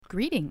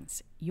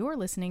Greetings. You're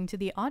listening to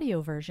the audio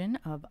version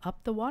of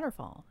Up the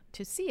Waterfall.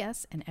 To see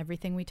us and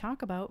everything we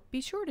talk about, be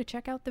sure to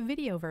check out the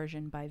video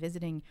version by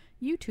visiting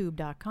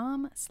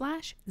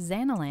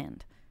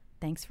youtube.com/Xanaland.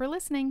 Thanks for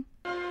listening.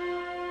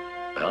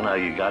 Well, now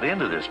you got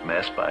into this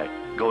mess by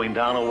going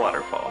down a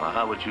waterfall. Now,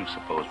 how would you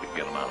suppose we can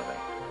get them out of there?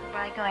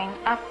 By going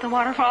up the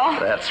waterfall?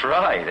 That's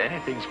right.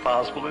 Anything's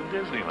possible in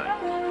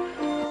Disneyland.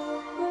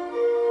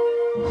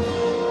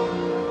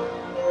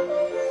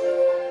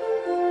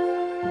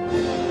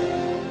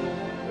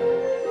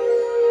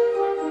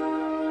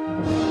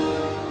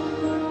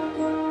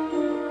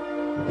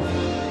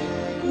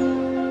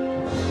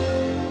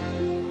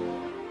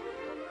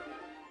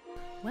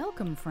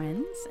 Welcome,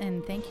 friends,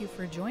 and thank you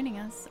for joining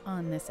us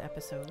on this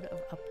episode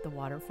of Up the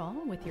Waterfall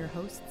with your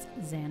hosts,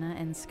 Xana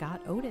and Scott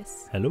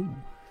Otis. Hello.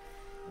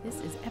 This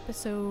is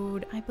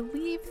episode, I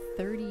believe,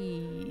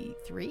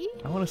 33?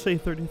 I want to say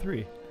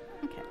 33.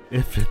 Okay.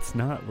 If it's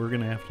not, we're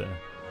going to have to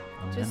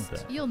amend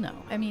that. You'll know.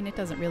 I mean, it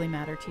doesn't really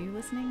matter to you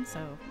listening,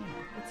 so,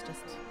 it's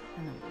just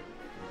a number.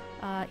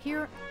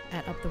 Here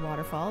at Up the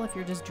Waterfall, if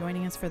you're just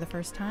joining us for the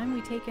first time,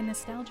 we take a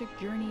nostalgic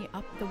journey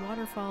up the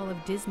waterfall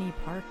of Disney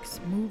parks,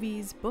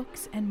 movies,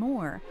 books, and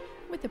more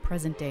with a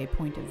present-day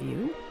point of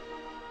view.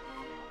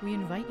 We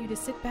invite you to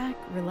sit back,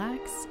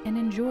 relax, and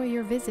enjoy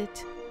your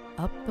visit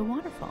up the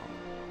waterfall.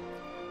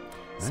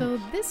 Nice. So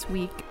this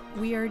week,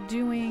 we are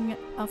doing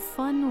a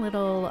fun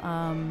little,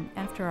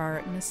 after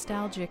our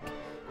nostalgic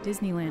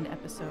Disneyland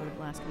episode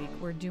last week,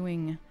 we're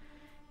doing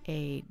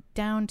a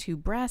down to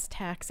brass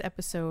tacks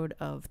episode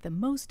of the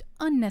most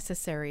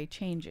unnecessary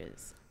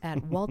changes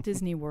at Walt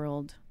Disney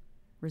World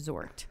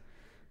Resort.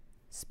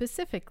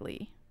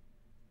 Specifically,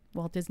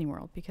 Walt Disney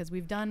World, because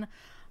we've done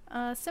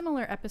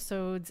similar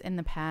episodes in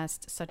the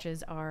past, such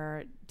as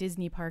our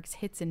Disney Parks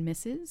Hits and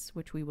Misses,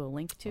 which we will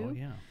link to. Oh,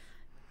 yeah.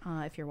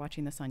 If you're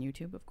watching this on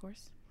YouTube, of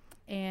course.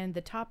 And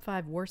the top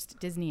 5 worst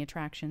Disney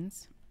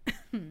attractions.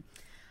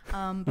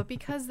 But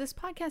because this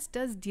podcast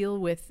does deal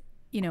with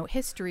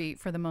history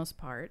for the most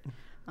part.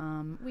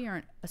 We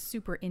aren't a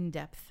super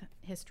in-depth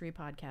history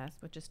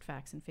podcast with just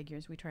facts and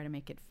figures. We try to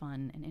make it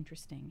fun and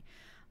interesting.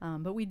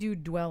 But we do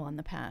dwell on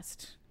the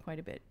past quite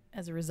a bit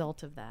as a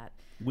result of that.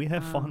 We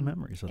have fond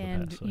memories of the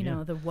and, past.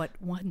 So, the what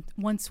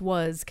once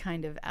was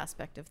kind of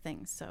aspect of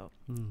things. So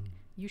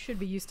you should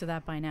be used to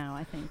that by now,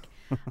 I think.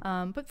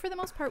 But for the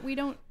most part, we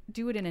don't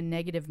do it in a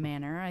negative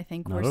manner. I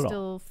think Not we're at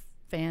still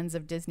fans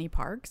of Disney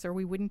parks, or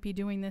we wouldn't be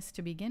doing this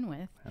to begin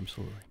with.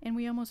 Absolutely. And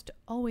we almost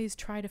always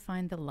try to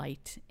find the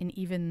light in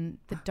even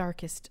the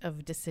darkest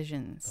of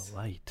decisions. The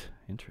light.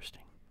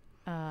 Interesting.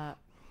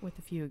 With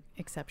a few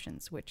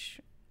exceptions, which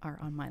are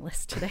on my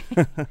list today.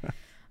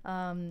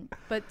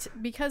 But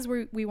because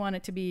we want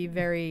it to be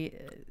very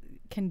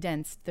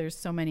condensed, there's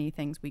so many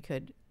things we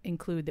could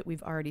include that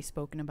we've already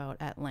spoken about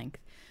at length.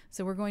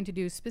 So we're going to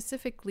do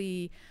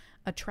specifically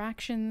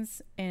attractions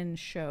and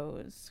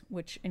shows,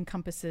 which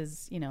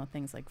encompasses,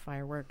 things like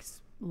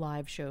fireworks,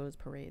 live shows,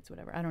 parades,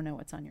 whatever. I don't know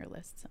what's on your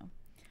list, so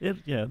That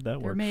works.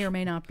 There may or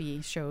may not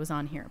be shows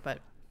on here,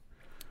 but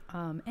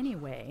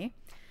anyway.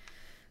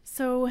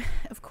 So,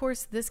 of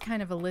course, this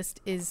kind of a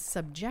list is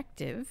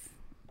subjective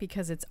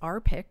because it's our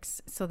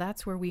picks. So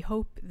that's where we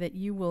hope that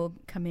you will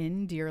come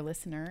in, dear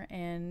listener,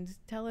 and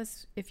tell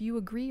us if you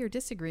agree or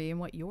disagree and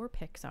what your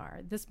picks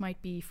are. This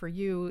might be for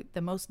you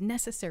the most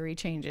necessary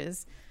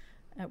changes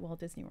at Walt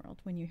Disney World.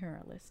 When you hear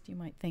our list, you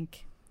might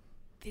think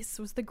this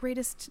was the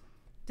greatest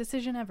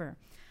decision ever.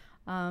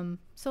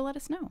 So let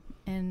us know.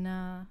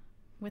 And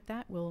with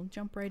that, we'll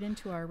jump right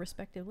into our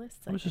respective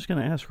lists. I was just going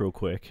to ask real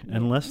quick,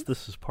 unless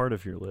this is part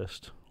of your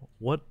list,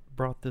 what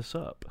brought this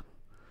up?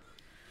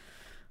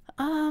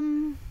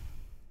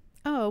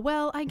 Oh,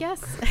 well, I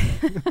guess.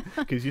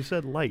 Because you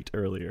said light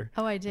earlier.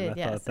 Oh, I did,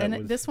 yes.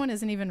 And this one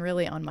isn't even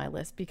really on my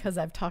list because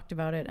I've talked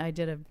about it. I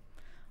did a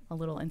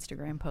little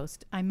Instagram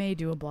post. I may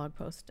do a blog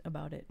post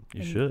about it.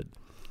 You should.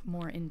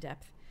 More in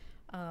depth.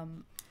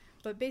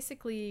 But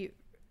basically,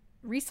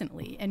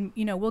 recently, and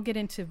we'll get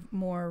into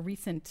more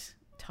recent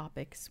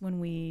topics when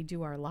we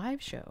do our live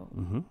show.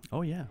 Mm-hmm.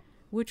 Oh, yeah.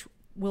 Which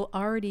will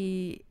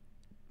already...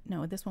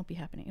 No, this won't be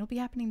happening. It'll be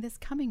happening this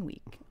coming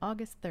week,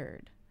 August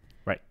 3rd.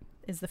 Right.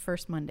 Is the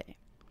first Monday.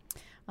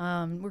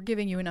 We're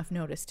giving you enough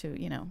notice to,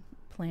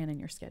 plan in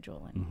your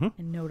schedule and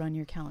note on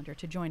your calendar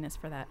to join us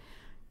for that.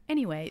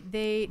 Anyway,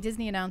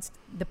 Disney announced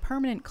the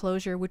permanent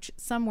closure, which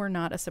some were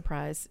not a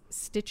surprise,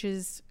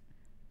 Stitch's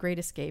Great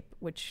Escape,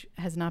 which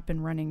has not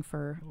been running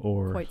for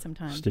quite some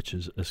time.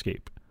 Stitch's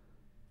Escape.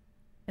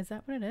 Is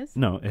that what it is?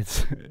 No,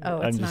 it's...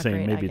 Oh, I'm just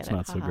saying great. maybe it's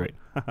not so great.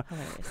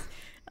 Hilarious.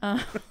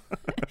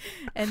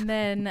 And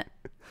then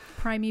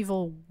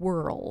Primeval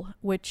Whirl,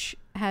 which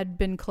had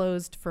been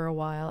closed for a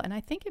while, and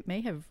I think it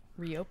may have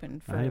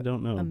reopened for I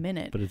don't know, a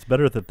minute. But it's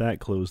better that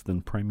closed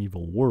than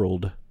Primeval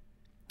World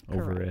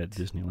over Correct. at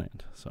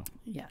Disneyland. So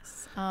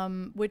yes,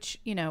 which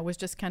was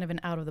just kind of an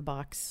out of the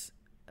box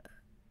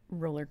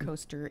roller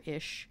coaster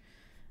ish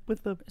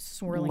with the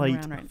swirling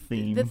light around. Right.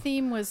 theme. The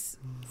theme was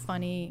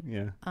funny.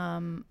 Yeah.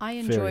 I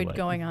enjoyed light.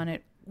 going on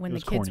it when It the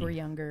was kids corny. were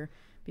younger,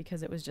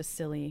 because it was just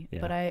silly. Yeah.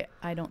 But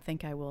I don't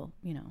think I will,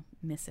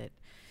 miss it.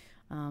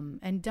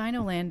 And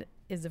Dino Land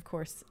is, of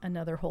course,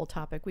 another whole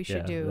topic. We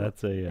should do.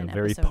 That's a an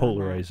very episode on that.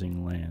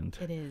 polarizing land.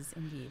 It is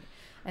indeed.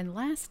 And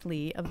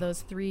lastly, of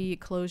those 3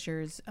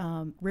 closures,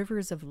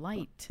 Rivers of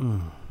Light,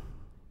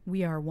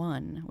 We Are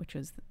One, which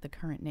is the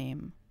current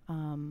name,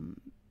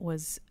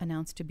 was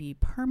announced to be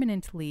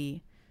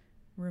permanently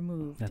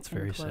removed. That's and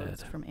very closed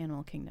sad. from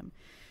Animal Kingdom.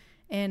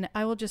 And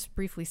I will just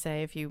briefly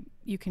say, if you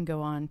can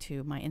go on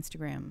to my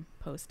Instagram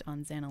post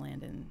on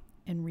Xanaland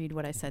and read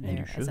what I said And you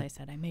there. As should. I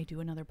said, I may do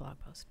another blog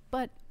post.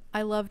 But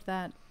I loved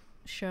that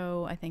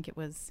show. I think it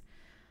was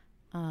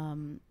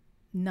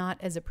not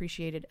as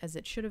appreciated as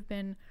it should have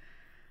been.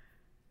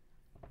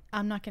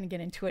 I'm not going to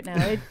get into it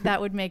now.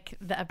 That would make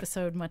the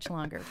episode much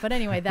longer. But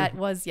anyway, that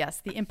was, yes,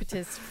 the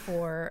impetus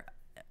for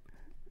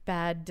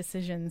bad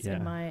decisions,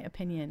 in my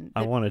opinion.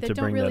 I wanted to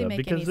don't bring really that up make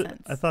because any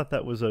sense. I thought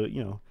that was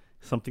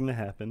something that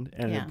happened,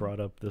 and Yeah. it brought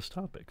up this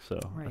topic. So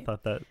I Right.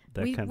 thought that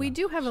We- kind of we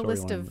do have a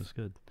list of was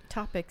good.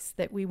 topics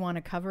that we want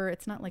to cover.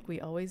 It's not like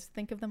we always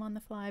think of them on the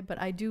fly, but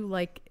I do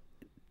like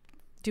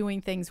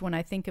doing things when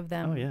I think of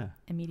them Oh yeah,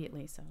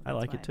 immediately. So I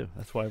like it too.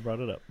 That's why I brought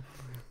it up.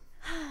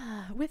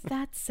 With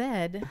that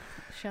said,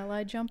 shall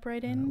I jump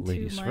right into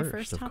ladies my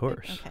first, of topic?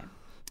 course. Okay.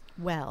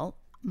 Well,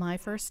 my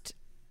first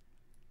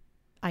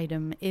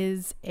item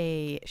is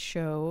a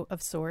show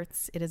of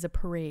sorts. It is a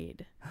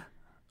parade,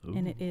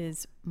 and it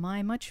is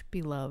my much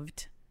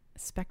beloved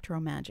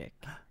SpectroMagic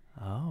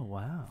Oh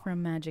wow.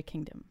 from Magic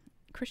Kingdom.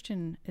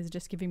 Christian is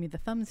just giving me the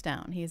thumbs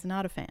down. He is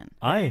not a fan.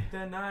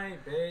 The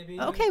night,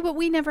 baby. Okay, but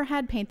we never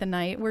had Paint the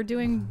Night. We're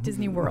doing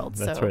Disney World.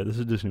 That's so. right. This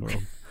is Disney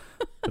World.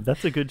 But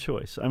that's a good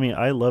choice. I mean,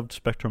 I loved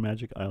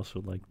SpectroMagic. I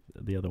also liked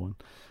the other one.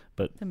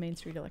 The Main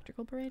Street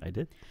Electrical Parade. I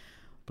did.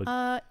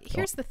 But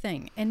Here's the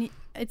thing, and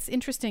it's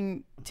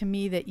interesting to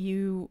me that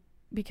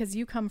because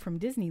you come from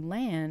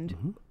Disneyland,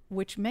 Mm-hmm.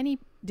 which many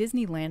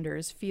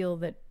Disneylanders feel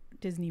that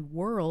Disney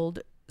World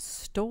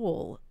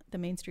stole the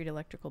Main Street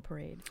Electrical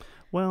Parade,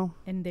 well,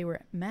 and they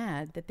were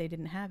mad that they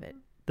didn't have it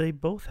they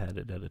both had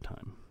it at a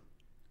time.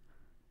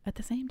 at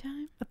the same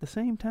time. At the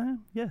same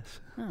time,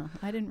 yes. Oh,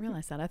 I didn't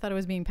realize that. I thought it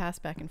was being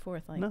passed back and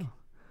forth like No.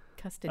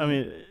 custody. I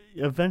mean,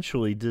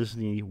 eventually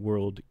Disney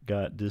World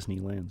got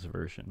Disneyland's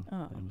version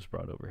and was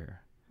brought over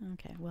here.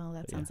 Okay, well,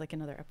 that Yeah. sounds like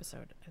another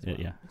episode as Yeah,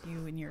 well. yeah. With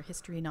you and your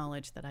history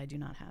knowledge that I do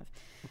not have.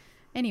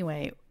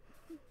 Anyway,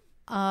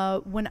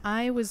 when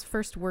I was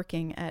first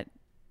working at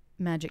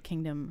Magic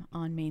Kingdom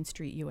on Main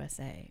Street,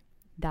 USA,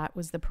 that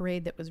was the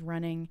parade that was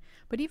running.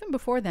 But even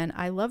before then,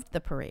 I loved the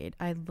parade.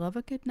 I love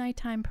a good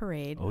nighttime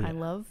parade. Oh, yeah. I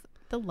love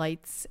the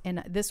lights.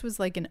 And this was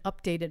like an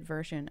updated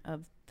version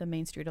of the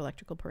Main Street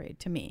Electrical Parade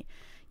to me.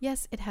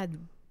 Yes, it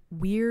had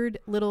weird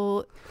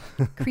little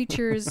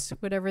creatures,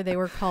 whatever they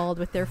were called,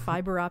 with their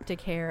fiber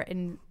optic hair,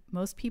 and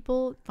most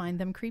people find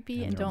them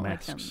creepy and their don't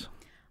like them. masks.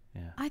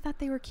 Yeah. I thought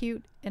they were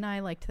cute and I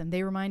liked them.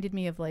 They reminded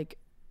me of like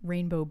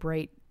Rainbow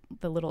Bright,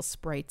 the little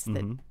sprites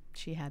that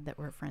she had that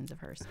were friends of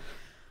hers.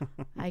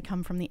 I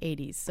come from the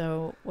 80s,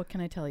 so what can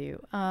I tell you?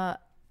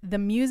 The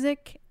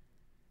music,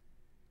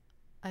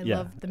 I Yeah.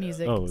 love the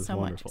music Oh, it was so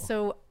wonderful. much.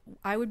 So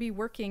I would be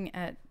working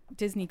at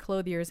Disney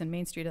Clothiers, and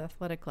Main Street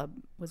Athletic Club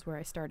was where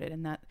I started,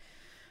 and that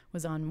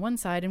was on one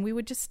side, and we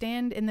would just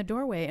stand in the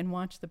doorway and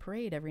watch the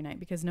parade every night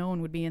because no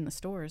one would be in the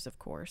stores, of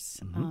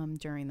course,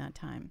 during that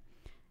time.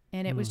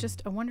 And it was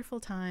just a wonderful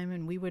time,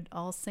 and we would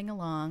all sing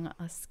along,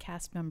 us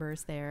cast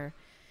members there.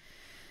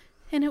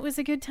 And it was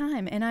a good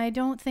time. And I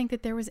don't think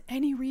that there was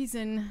any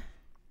reason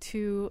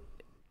to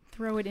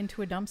throw it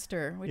into a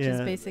dumpster, which is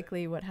Yeah.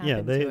 basically what happened.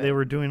 Yeah, they to it.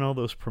 were doing all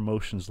those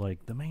promotions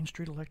like the Main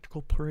Street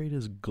Electrical Parade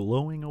is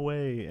glowing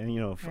away, and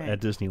Right. at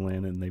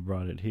Disneyland, and they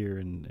brought it here,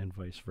 and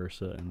vice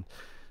versa, and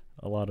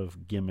a lot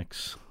of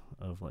gimmicks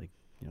of like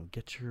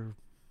get your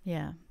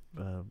Yeah.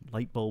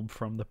 light bulb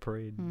from the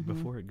parade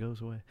before it goes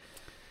away.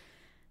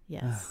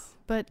 Yes.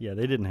 But Yeah,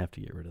 they didn't have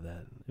to get rid of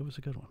that. It was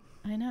a good one.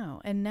 I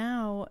know. And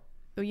now,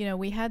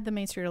 we had the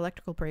Main Street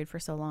Electrical Parade for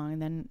so long,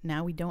 and then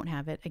now we don't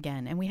have it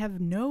again. And we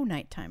have no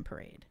nighttime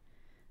parade.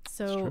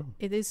 So true.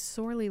 it is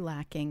sorely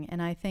lacking.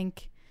 And I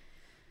think,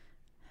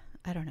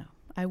 I don't know.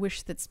 I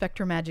wish that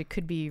SpectroMagic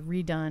could be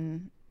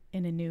redone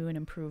in a new and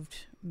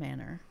improved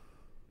manner,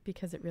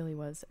 because it really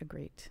was a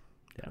great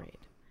Yeah. parade.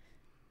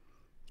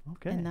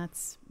 Okay. And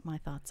that's my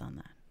thoughts on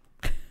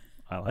that.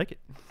 I like it.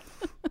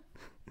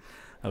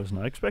 I was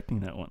not expecting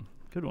that one.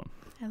 Good one.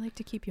 I like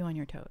to keep you on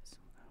your toes.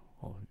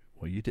 Well,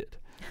 you did.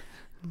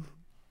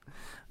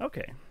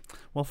 Okay.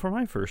 Well, for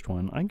my first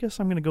one, I guess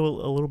I'm going to go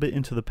a little bit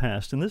into the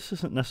past. And this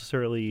isn't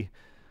necessarily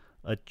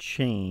a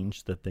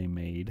change that they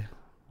made.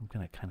 I'm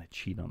going to kind of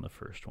cheat on the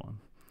first one.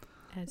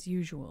 As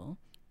usual.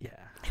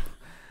 Yeah.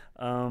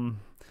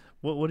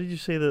 What did you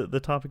say the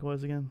topic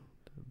was again?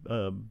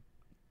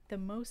 The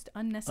most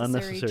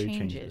unnecessary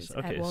changes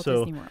Okay, at Walt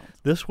so Disney World.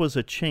 this was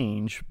a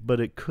change, but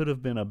it could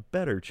have been a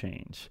better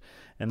change.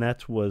 And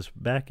that was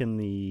back in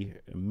the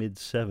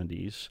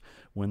mid-'70s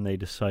when they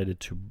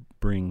decided to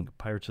bring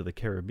Pirates of the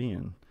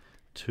Caribbean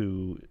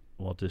to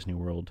Walt Disney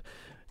World.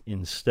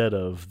 instead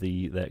of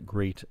that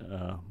great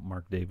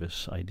Mark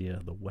Davis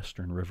idea, the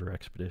Western River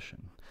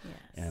Expedition,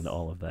 and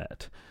all of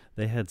that.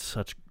 They had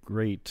such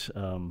great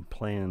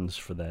plans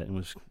for that, and it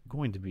was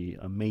going to be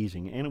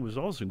amazing. And it was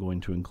also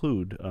going to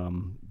include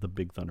the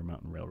Big Thunder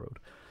Mountain Railroad.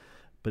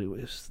 But it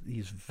was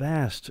these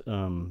vast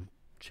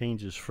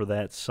changes for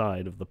that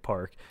side of the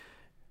park.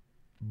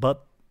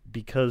 But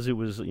because it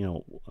was,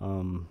 it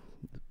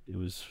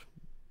was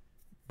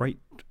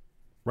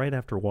right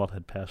after Walt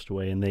had passed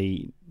away, and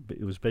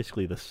it was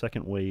basically the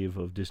second wave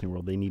of Disney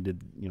World. They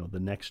needed, the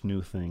next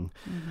new thing.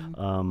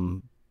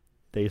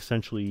 They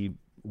essentially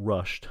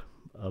rushed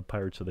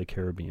Pirates of the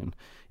Caribbean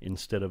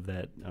instead of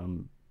that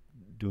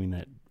doing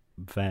that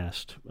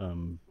vast,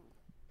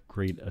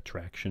 great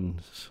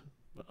attractions,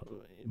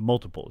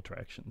 multiple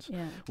attractions,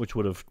 which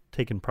would have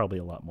taken probably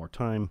a lot more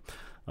time,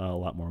 a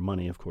lot more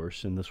money, of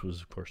course. And this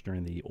was, of course,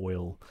 during the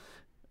oil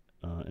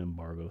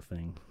embargo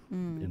thing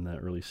in the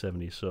early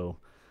 70s. So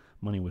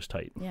money was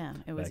tight. Yeah,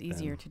 it was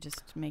easier to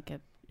just make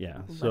a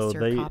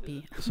lesser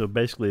copy. So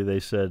basically they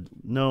said,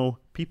 no,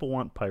 people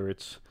want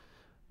pirates.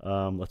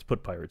 Let's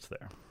put pirates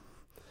there.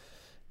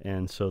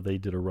 And so they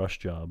did a rush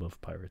job of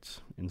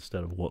pirates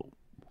instead of what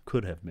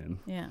could have been.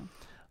 Yeah.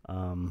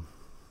 And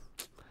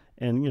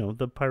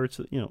the pirates,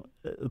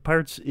 the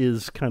pirates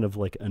is kind of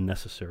like a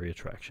necessary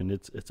attraction.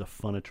 It's a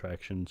fun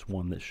attraction. It's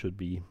one that should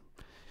be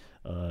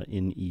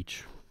in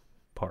each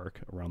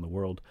park around the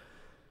world.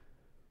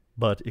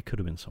 But it could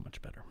have been so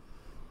much better.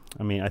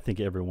 I mean, I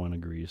think everyone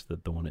agrees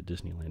that the one at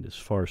Disneyland is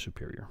far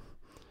superior.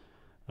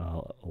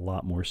 A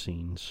lot more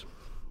scenes,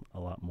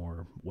 a lot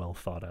more well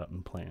thought out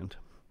and planned.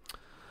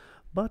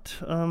 But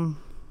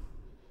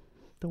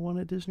the one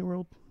at Disney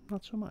World,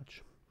 not so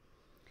much.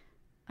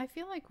 I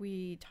feel like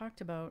we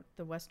talked about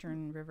the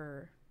Western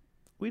River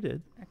We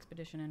did.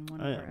 Expedition in one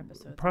of our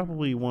episodes.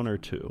 Probably one or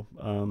two.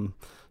 So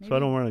I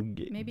don't want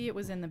to... Maybe it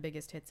was in the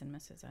biggest hits and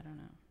misses. I don't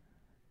know.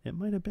 It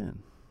might have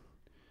been.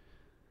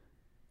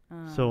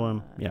 Yeah.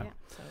 So.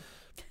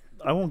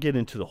 I won't get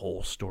into the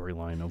whole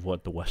storyline of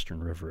what the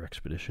Western River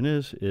Expedition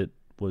is. It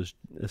was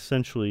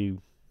essentially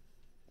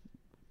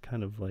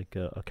kind of like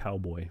a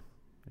Cowboys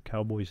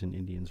and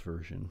Indians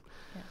version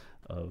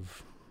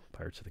of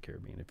Pirates of the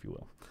Caribbean, if you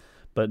will.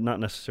 But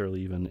not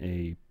necessarily even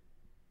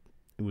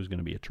it was going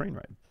to be a train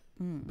ride.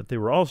 But they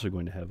were also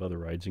going to have other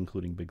rides,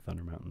 including Big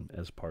Thunder Mountain,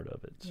 as part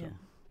of it.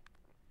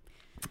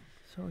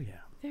 So yeah.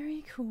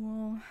 Very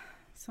cool.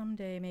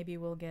 Someday maybe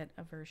we'll get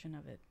a version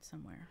of it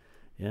somewhere.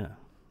 Yeah,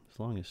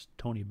 as long as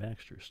Tony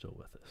Baxter is still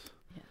with us.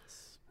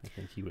 Yes. I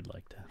think he would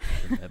like to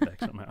bring that back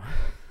somehow.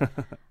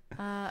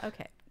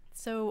 Okay,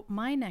 so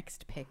my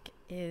next pick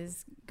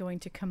is going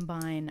to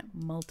combine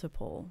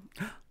multiple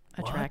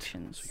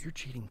attractions. So you're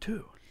cheating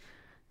too.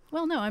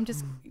 Well, no, I'm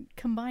just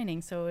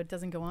combining so it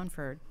doesn't go on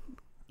for,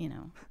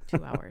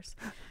 2 hours.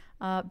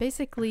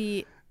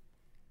 Basically,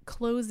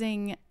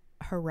 closing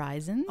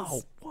Horizons.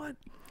 Oh, what?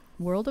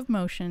 World of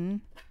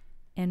Motion,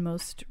 and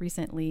most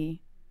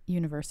recently,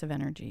 Universe of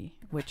Energy,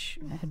 which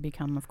had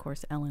become, of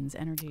course, Ellen's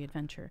Energy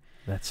Adventure.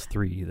 That's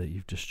 3 that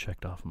you've just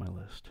checked off my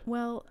list.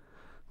 Well,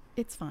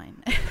 it's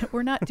fine.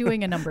 We're not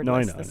doing a numbered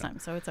list this time,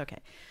 so it's okay.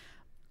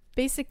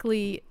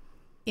 Basically,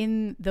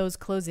 in those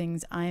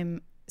closings,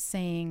 I'm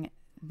saying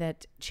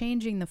that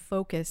changing the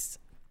focus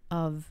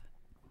of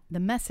the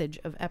message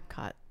of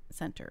Epcot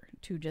Center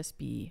to just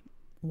be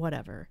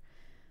whatever,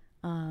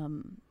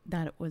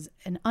 that it was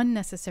an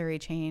unnecessary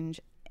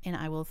change, and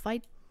I will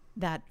fight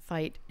that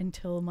fight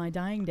until my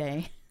dying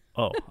day.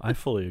 Oh, I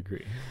fully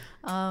agree.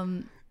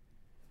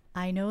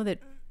 I know that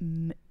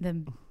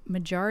the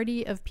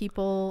majority of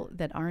people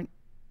that aren't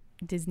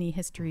Disney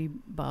history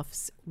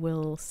buffs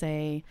will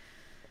say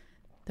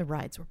the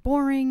rides were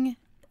boring,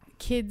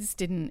 kids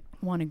didn't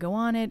want to go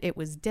on it, it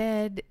was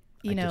dead,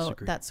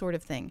 disagree. That sort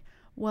of thing.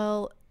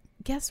 Well,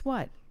 guess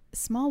what?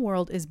 Small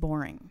World is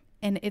boring,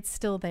 and it's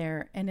still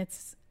there, and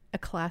it's a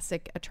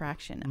classic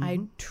attraction. I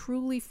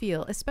truly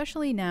feel,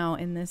 especially now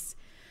in this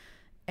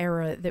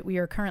era that we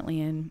are currently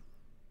in,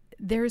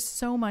 there's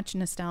so much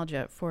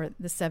nostalgia for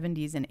the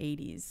 70s and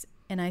 80s,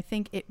 and I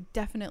think it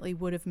definitely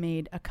would have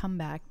made a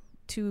comeback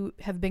to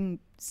have been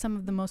some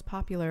of the most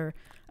popular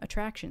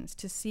attractions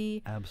to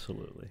see.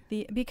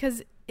 Absolutely.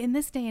 Because in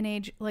this day and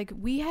age, like,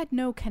 we had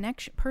no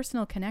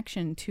personal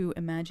connection to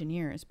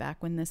Imagineers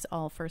back when this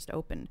all first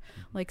opened.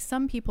 Like,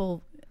 some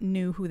people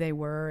knew who they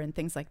were and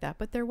things like that,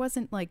 but there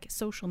wasn't like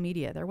social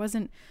media. There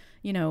wasn't,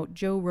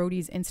 Joe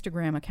Rohde's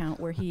Instagram account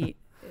where he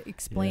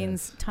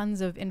explains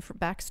tons of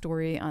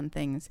backstory on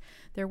things.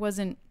 There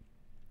wasn't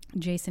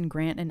Jason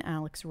Grant and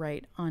Alex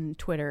Wright on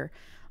Twitter,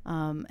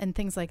 and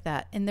things like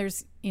that. And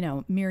there's,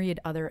 myriad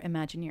other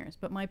Imagineers.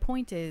 But my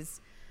point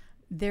is,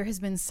 there has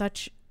been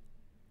such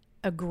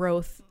a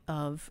growth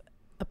of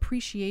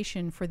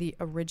appreciation for the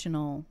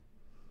original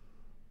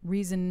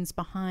reasons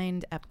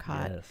behind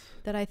Epcot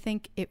that I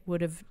think it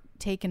would have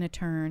taken a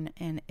turn.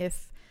 And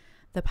if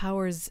the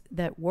powers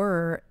that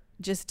were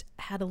just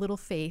had a little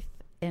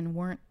faith and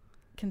weren't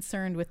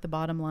concerned with the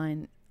bottom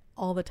line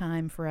all the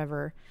time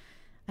forever,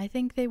 I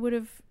think they would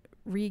have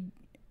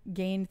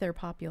gained their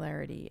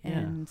popularity Yeah.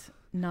 and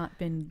not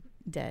been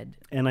dead.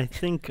 And I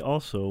think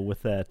also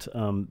with that,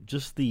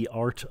 just the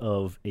art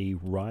of a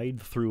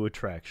ride-through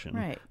attraction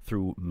Right.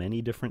 through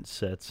many different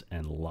sets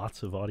and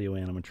lots of audio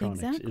animatronics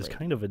is Exactly.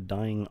 kind of a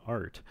dying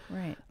art.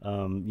 Right.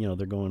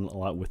 They're going a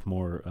lot with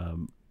more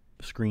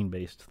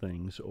screen-based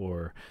things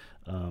or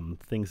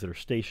things that are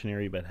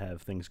stationary but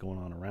have things going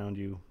on around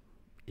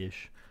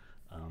you-ish,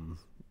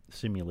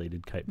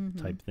 simulated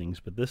type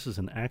things. But this is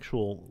an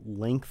actual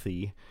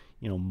lengthy,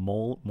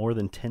 more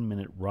than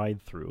 10-minute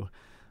ride-through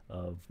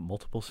of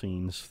multiple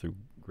scenes through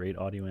great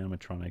audio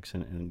animatronics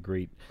and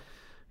great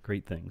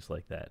things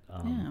like that.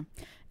 Yeah.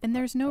 And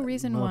there's no I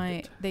reason loved why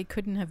it. they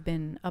couldn't have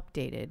been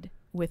updated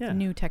with Yeah.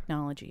 new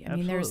technology. I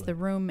mean, there's the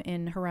Absolutely. room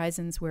in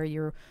Horizons where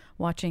you're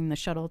watching the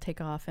shuttle take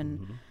off and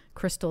Mm-hmm.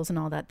 crystals and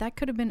all that. That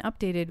could have been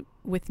updated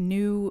with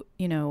new,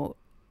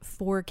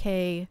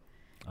 4K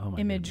Oh my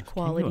image goodness.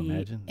 quality Can you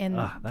imagine? and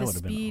That the would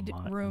have been speed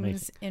rooms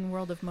amazing. in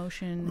World of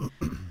Motion.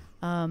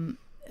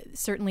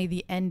 Certainly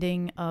the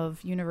ending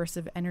of Universe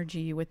of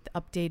Energy with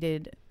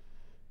updated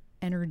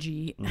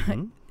energy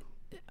Mhm.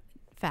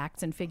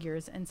 facts and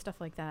figures and stuff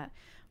like that,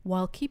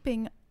 while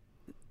keeping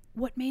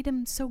what made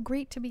him so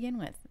great to begin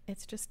with.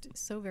 It's just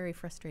so very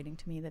frustrating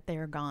to me that they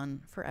are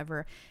gone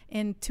forever.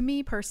 And to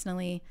me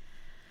personally,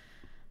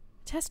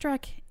 Test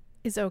Track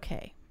is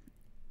okay.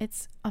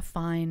 It's a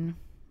fine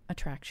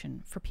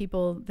attraction for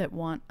people that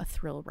want a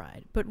thrill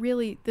ride. But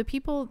really, the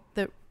people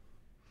that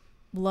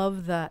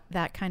love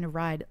that kind of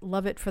ride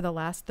love it for the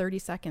last 30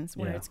 seconds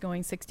where Yeah. it's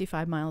going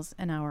 65 miles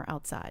an hour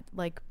outside.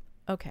 Like,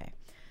 okay.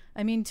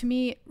 I mean, to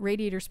me,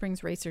 Radiator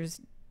Springs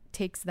Racers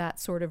takes that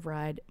sort of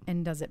ride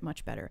and does it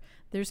much better.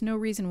 There's no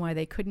reason why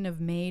they couldn't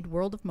have made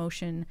World of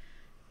Motion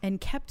and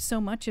kept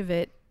so much of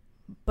it,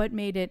 but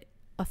made it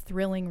a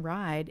thrilling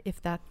ride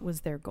if that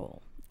was their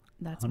goal.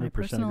 That's my 100%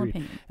 personal agree.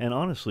 opinion. And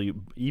honestly,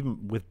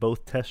 even with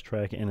both Test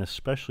Track and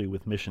especially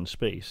with Mission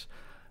Space,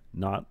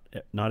 not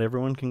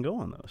everyone can go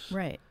on those.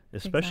 Right.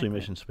 Especially exactly.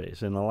 Mission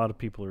Space, and a lot of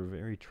people are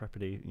very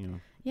trepidate.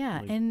 Yeah,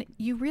 like, and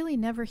you really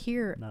never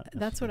hear. not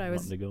That's what I necessarily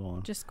was wanting to go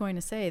on. just going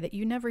to say, that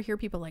you never hear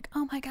people like,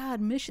 "Oh my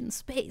God, Mission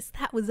Space,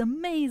 that was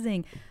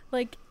amazing!"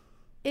 Like,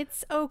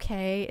 it's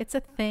okay. It's a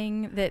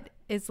thing that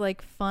is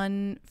like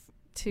fun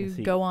to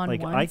See, go on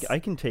like once. I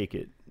can take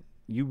it.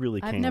 You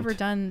really can't. I've never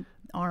done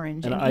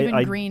orange, And and even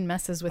I- green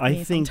messes with I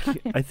me think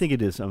sometimes. I think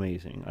it is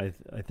amazing.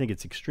 I think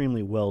it's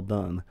extremely well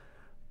done,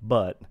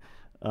 but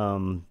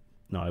no,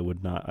 I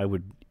would not. I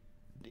would,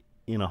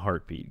 in a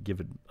heartbeat, give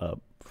it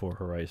up for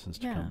Horizons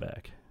to Yeah. come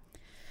back,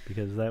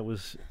 because it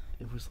was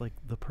like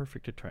the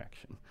perfect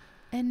attraction.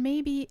 And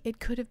maybe it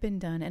could have been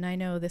done, and I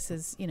know this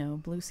is,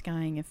 blue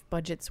skying if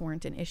budgets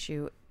weren't an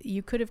issue.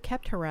 You could have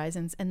kept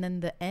Horizons, and then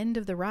the end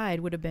of the ride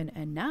would have been,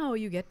 and now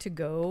you get to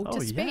go Oh,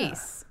 to yeah.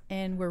 space.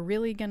 And we're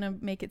really going to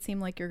make it seem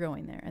like you're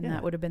going there. And Yeah,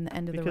 that would have been the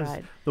end of the Because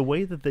ride. the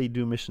way that they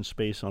do Mission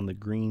Space on the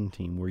green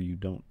team, where you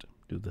don't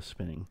do the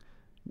spinning,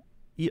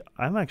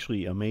 I'm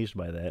actually amazed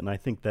by that, and I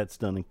think that's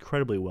done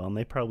incredibly well. And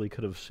they probably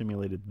could have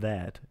simulated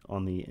that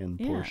on the end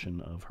Yeah.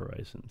 portion of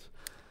Horizons.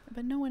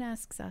 But no one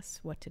asks us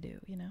what to do,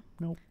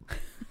 Nope.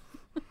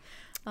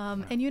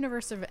 And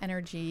Universe of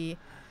Energy,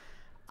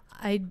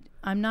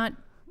 I'm not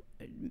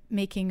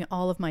making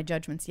all of my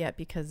judgments yet,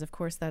 because of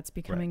course that's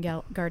becoming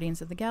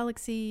Guardians of the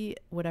Galaxy,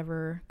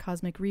 whatever,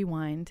 Cosmic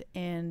Rewind,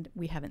 and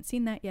we haven't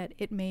seen that yet.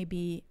 It may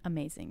be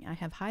amazing. I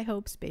have high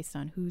hopes based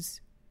on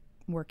who's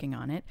working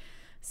on it.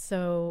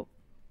 So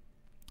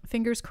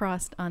fingers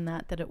crossed on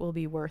that it will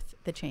be worth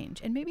the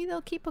change. And maybe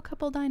they'll keep a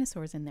couple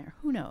dinosaurs in there.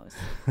 Who knows?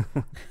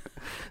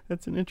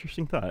 That's an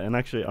interesting thought. And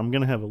actually, I'm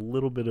going to have a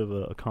little bit of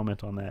a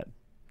comment on that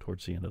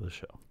towards the end of the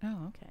show.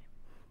 Oh, okay.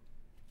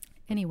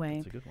 Anyway,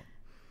 That's a good one.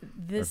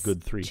 this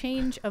good three.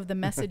 change of the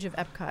message of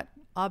Epcot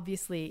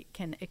obviously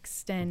can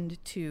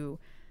extend to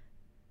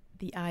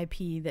the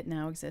IP that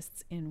now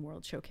exists in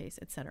World Showcase,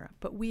 etc.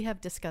 But we have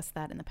discussed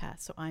that in the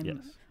past, so I'm Yes.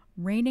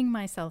 reining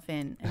myself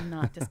in and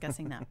not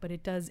discussing that. But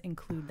it does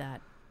include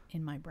that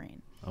in my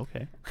brain.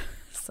 Okay.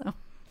 So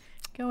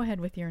go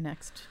ahead with your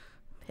next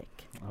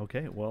pick.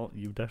 Okay. Well,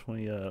 you've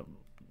definitely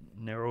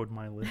narrowed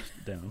my list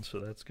down, so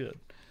that's good.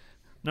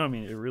 No, I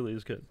mean, it really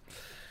is good.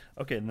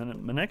 Okay, and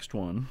then my next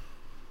one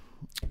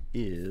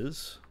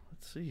is,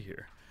 let's see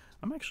here.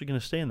 I'm actually going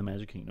to stay in the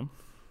Magic Kingdom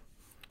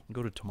and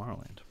go to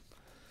Tomorrowland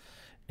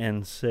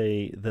and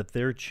say that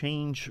their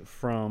change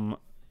from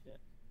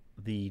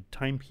the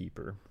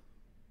Timekeeper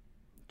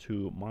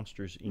to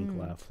Monsters, Inc.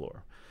 Laugh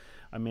Floor.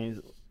 I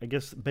mean, I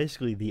guess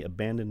basically the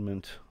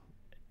abandonment,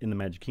 in the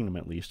Magic Kingdom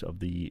at least, of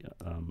the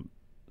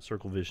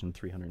Circle Vision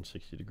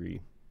 360-degree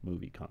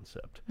movie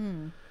concept.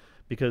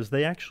 Because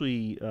they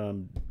actually,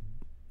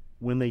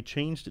 when they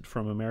changed it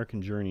from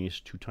American Journeys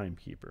to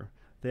Timekeeper,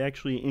 they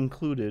actually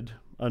included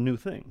a new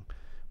thing,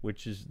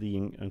 which is the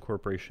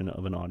incorporation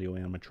of an audio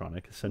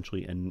animatronic,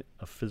 essentially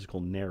a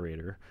physical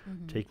narrator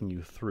taking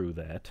you through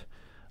that,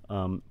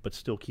 but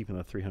still keeping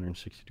the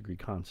 360-degree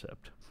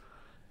concept.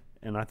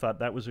 And I thought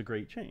that was a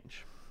great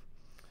change.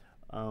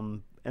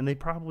 And they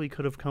probably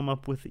could have come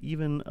up with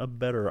even a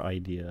better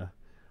idea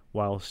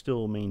while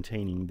still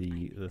maintaining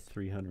the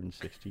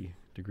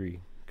 360-degree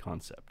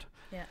concept.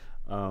 Yeah.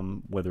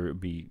 Whether it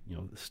be,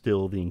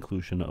 still the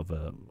inclusion of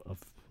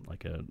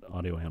like an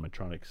audio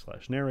animatronic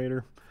 /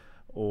 narrator,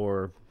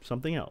 or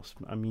something else.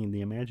 I mean,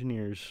 the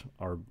Imagineers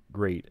are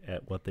great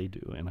at what they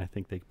do, and I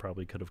think they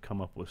probably could have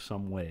come up with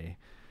some way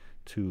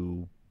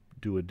to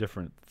do a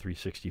different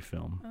 360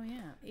 film. Oh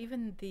yeah,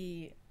 even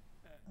I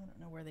don't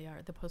know where they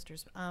are. The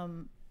posters.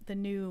 The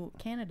new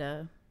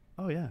Canada.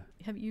 Oh yeah,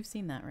 You've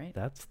seen that, right?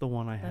 that's the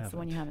one I have. That's the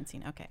one you haven't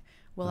seen. Okay.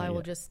 Well, Not I will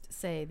yet. just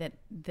say that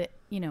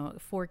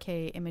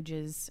 4K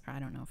images. Or I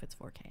don't know if it's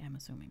 4K. I'm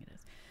assuming it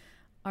is.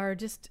 Are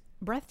just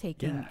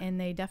breathtaking, Yeah. and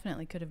they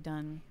definitely could have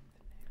done.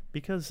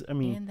 Because I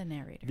mean, And the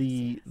narrators.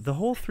 the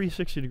whole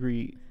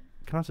 360-degree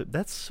concept,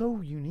 that's so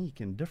unique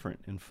and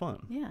different and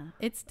fun. Yeah,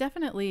 it's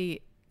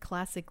definitely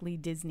classically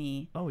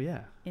Disney Oh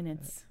yeah. in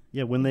its.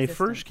 Yeah, when they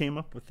existence. first came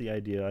up with the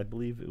idea, I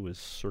believe it was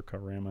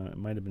Circarama, it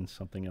might have been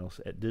something else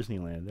at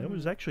Disneyland. That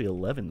was actually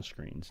 11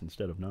 screens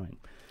instead of 9.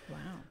 Wow.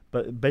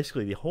 But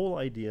basically, the whole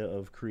idea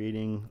of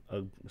creating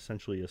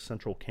essentially a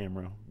central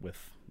camera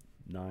with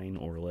 9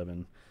 or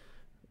 11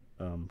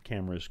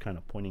 cameras kind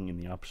of pointing in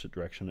the opposite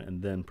direction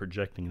and then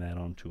projecting that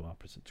onto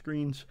opposite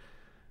screens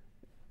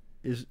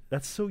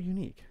that's so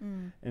unique.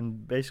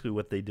 And basically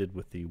what they did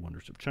with the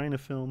Wonders of China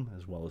film,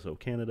 as well as O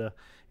Canada,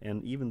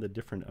 and even the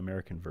different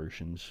American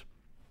versions,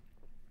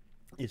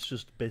 it's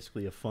just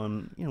basically a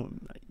fun,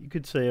 you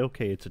could say,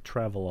 okay, it's a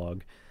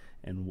travelogue,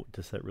 and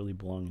does that really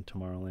belong in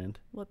Tomorrowland?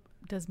 What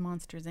does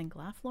Monsters Inc.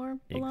 Laugh Floor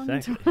belong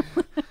Exactly.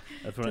 to?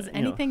 That's what Does I,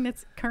 anything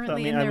that's so,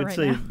 currently I mean, in I there would right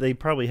say now? they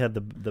probably had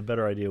the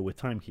better idea with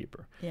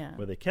Timekeeper, Yeah.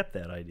 where they kept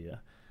that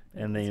idea,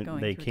 But and it's they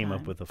going they through came up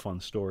time. with a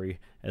fun story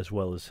as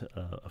well as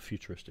a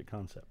futuristic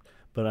concept.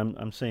 But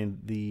I'm saying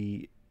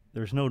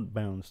there's no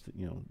bounds,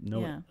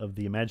 Yeah. of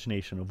the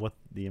imagination of what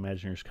the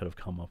Imagineers could have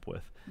come up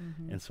with,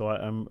 Mm-hmm. and so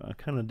I'm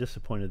kind of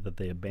disappointed that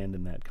they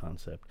abandoned that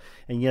concept.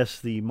 And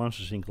yes, the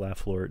Monsters Inc. Laugh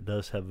Floor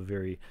does have a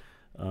very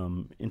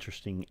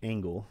interesting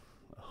angle,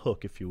 a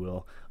hook, if you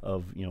will,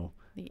 of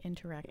The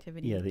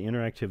interactivity. yeah, the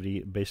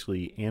interactivity,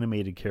 basically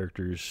animated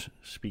characters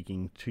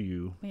speaking to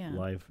you Yeah.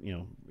 live,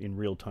 in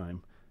real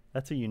time.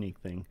 That's a unique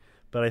thing.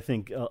 But I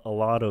think a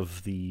lot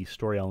of the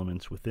story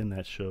elements within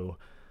that show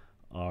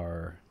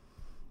are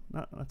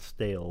not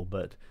stale,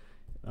 but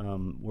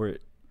where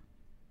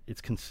it's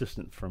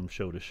consistent from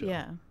show to show.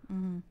 Yeah.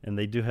 Mm-hmm. And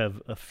they do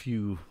have a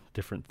few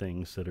different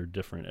things that are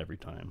different every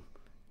time,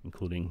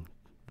 including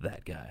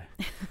that guy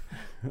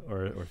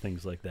or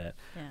things like that.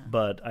 Yeah.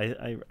 But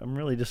I'm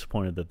really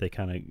disappointed that they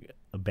kind of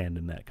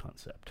abandoned that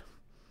concept.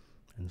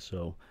 And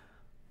so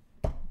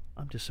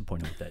I'm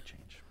disappointed with that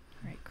change.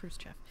 All right,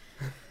 Khrushchev.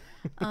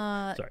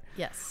 Sorry.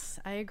 Yes,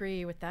 I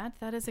agree with that.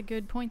 That is a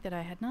good point that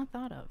I had not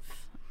thought of.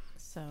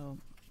 So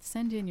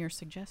send in your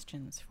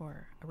suggestions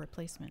for a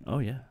replacement. Oh,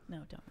 yeah.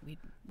 No, don't.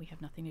 We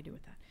have nothing to do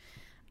with that.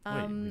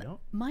 Wait, we don't?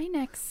 My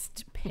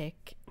next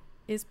pick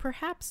is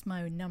perhaps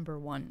my number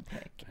one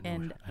pick. I know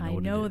And what- I know I what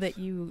it know is. that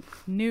you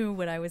knew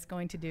what I was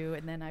going to do,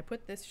 and then I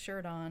put this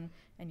shirt on,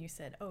 and you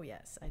said, oh,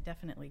 yes, I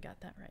definitely got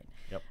that right.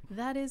 Yep.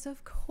 That is,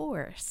 of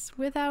course,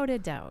 without a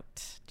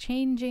doubt,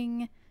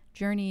 Changing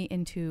Journey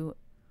into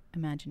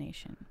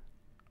Imagination.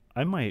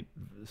 I might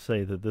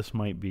say that this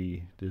might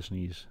be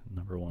Disney's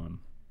number one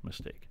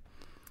mistake.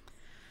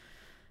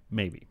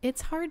 Maybe.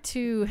 It's hard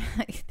to,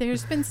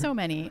 there's been so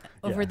many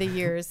over Yeah. the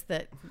years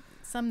that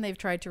some they've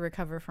tried to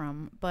recover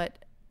from,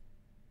 but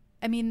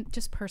I mean,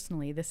 just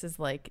personally, this is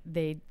like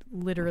they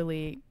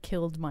literally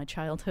killed my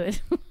childhood.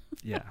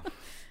 Yeah.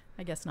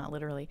 I guess not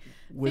literally,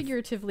 With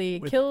figuratively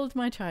with killed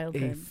my a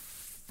childhood.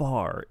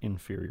 far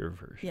inferior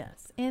version.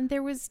 Yes. And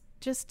there was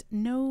just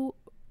no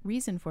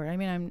reason for it. I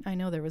mean, I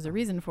know there was a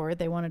reason for it.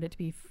 They wanted it to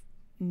be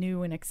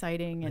new and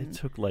exciting, They and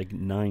took like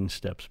 9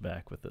 steps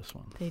back with this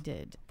one, they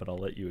did. but I'll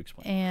let you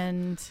explain.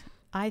 And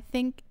I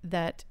think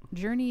that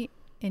Journey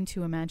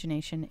into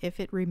Imagination, if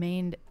it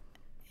remained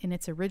in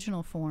its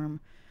original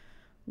form,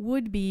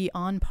 would be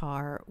on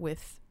par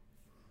with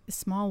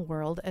Small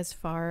World as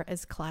far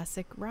as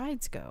classic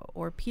rides go,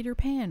 or Peter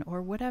Pan,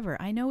 or whatever.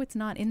 I know it's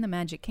not in the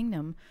Magic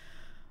Kingdom,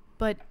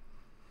 but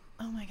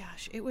oh my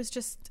gosh, it was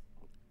just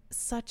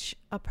such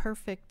a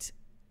perfect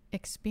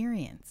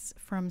experience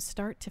from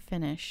start to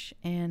finish,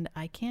 and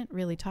I can't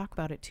really talk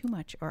about it too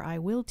much or I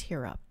will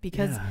tear up,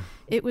 because Yeah.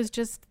 it was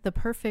just the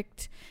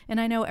perfect. And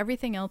I know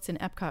everything else in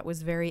Epcot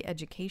was very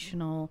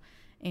educational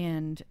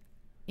and,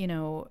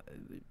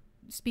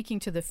 speaking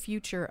to the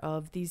future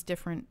of these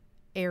different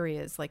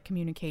areas like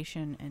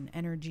communication and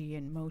energy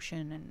and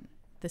motion and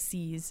the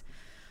seas,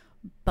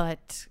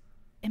 but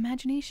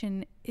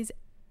imagination is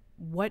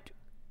what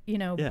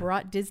Yeah.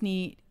 brought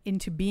Disney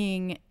into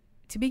being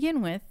to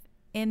begin with.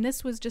 And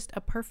this was just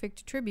a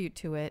perfect tribute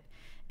to it.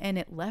 And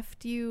it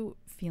left you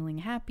feeling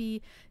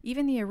happy.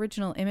 Even the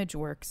original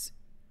ImageWorks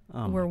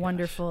Oh my were gosh.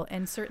 wonderful,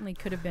 and certainly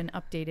could have been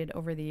updated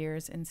over the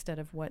years instead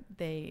of what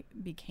they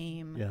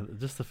became. Yeah,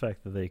 just the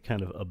fact that they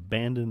kind of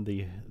abandoned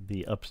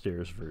the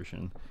upstairs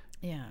version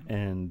Yeah.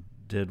 and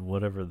did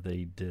whatever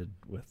they did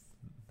with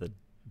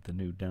the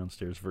new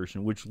downstairs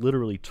version, which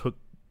literally took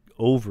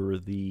over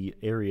the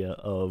area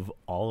of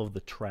all of the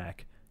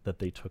track that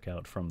they took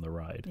out from the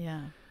ride,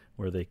 Yeah.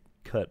 where they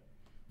cut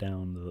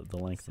down the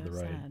length So of the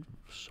ride sad.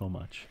 so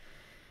much.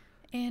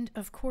 And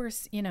of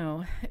course,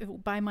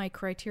 by my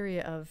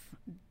criteria of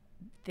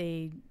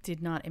they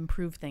did not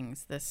improve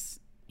things, this,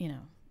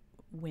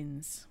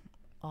 wins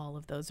all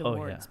of those Oh,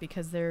 awards yeah.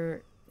 because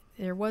there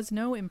was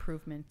no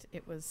improvement.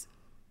 It was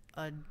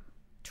a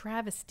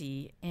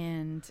travesty,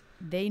 and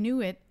they knew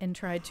it and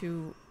tried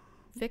to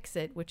fix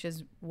it, which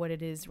is what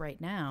it is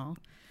right now.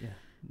 Yeah,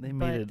 they But-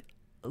 made it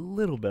a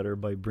little better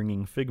by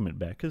bringing Figment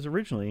back, because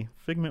originally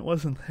Figment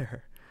wasn't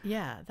there.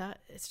 Yeah,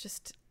 that it's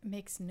just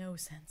makes no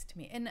sense to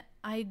me. And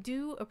I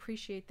do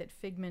appreciate that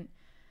Figment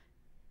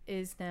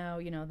is now,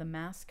 the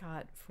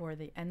mascot for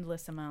the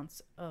endless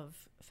amounts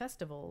of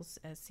festivals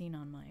as seen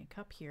on my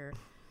cup here.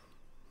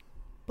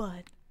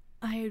 But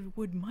I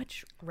would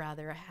much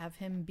rather have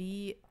him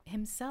be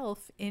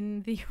himself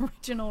in the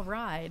original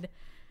ride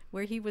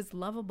where he was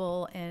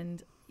lovable,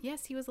 and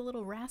yes, he was a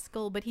little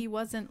rascal, but he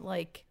wasn't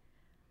like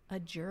a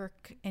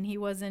jerk, and he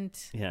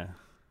wasn't Yeah.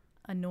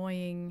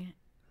 annoying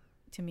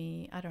to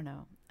me. I don't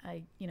know.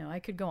 I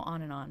could go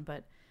on and on,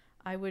 but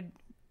I would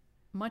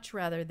much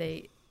rather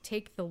they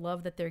take the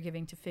love that they're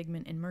giving to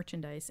Figment in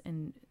merchandise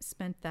and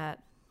spent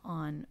that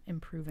on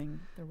improving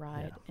the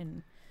ride.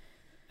 And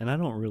I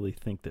don't really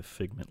think that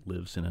Figment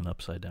lives in an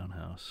upside down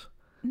house.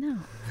 And no,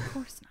 of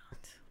course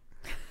not.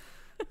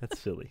 That's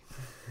silly.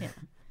 Yeah.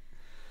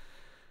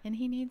 And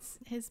he needs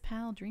his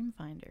pal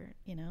Dreamfinder.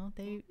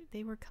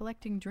 They were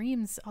collecting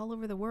dreams all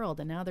over the world,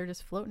 and now they're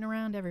just floating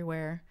around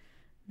everywhere.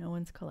 No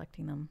one's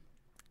collecting them.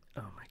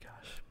 Oh my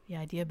gosh. The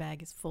idea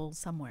bag is full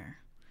somewhere.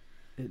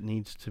 It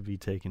needs to be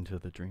taken to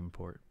the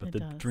Dreamport, but It the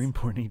does.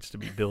 Dreamport needs to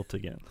be built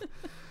again.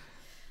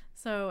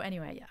 So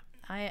anyway, yeah,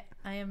 I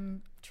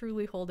am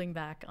truly holding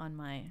back on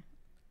my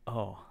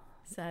Oh,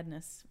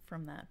 sadness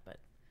from that, but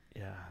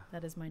yeah.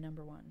 that is my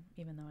number one,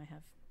 even though I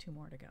have 2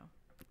 more to go.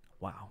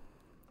 Wow.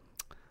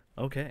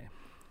 Okay.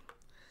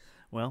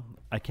 Well,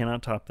 I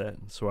cannot top that,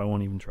 so I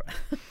won't even try.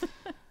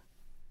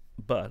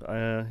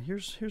 But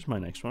here's my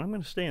next one. I'm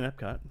going to stay in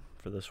Epcot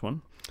for this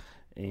one.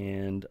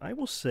 And I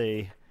will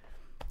say,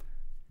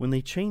 when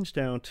they changed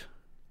out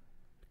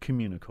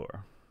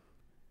Communicore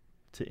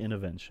to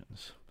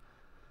Innoventions,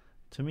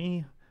 to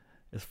me,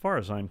 as far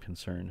as I'm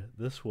concerned,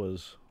 this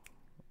was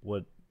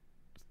what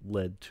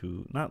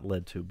not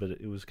led to, but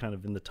it was kind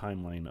of in the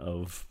timeline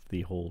of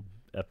the whole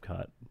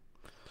Epcot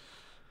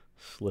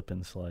slip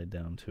and slide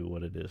down to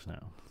what it is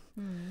now.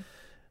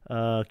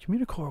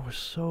 Communicore was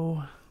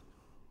so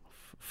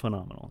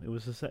phenomenal. It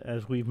was,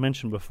 as we've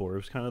mentioned before, it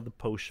was kind of the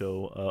post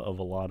show of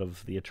a lot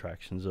of the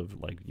attractions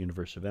of like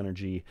Universe of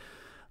Energy,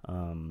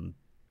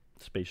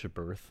 Spaceship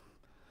Earth.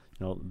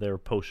 Their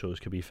post shows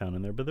could be found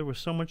in there, but there was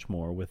so much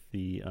more with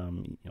the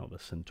the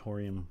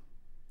Centaurium,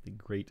 the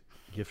great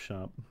gift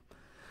shop,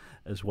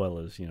 as well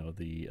as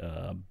the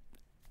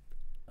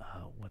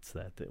what's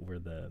that? Where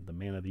the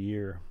Man of the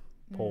Year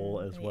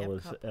poll, as the well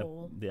as Epcot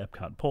poll. the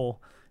Epcot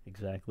poll,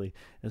 exactly,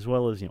 as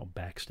well as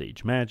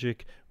Backstage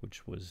Magic,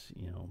 which was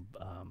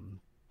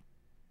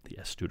the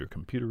Studer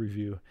Computer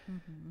Review,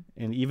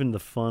 and even the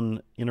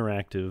fun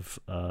interactive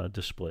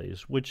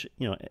displays, which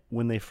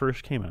when they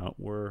first came out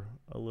were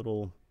a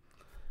little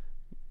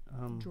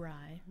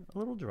Dry.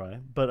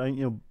 but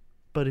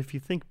but if you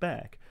think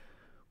back,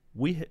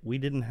 we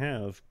didn't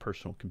have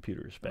personal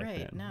computers back Right.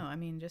 then. No, I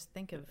mean, just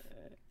think of.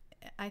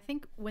 I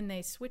think when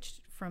they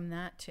switched from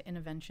that to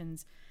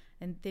Innoventions,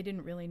 and they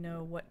didn't really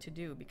know what to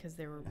do because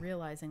they were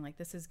realizing like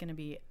this is going to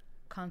be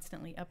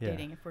constantly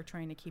updating if we're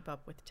trying to keep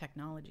up with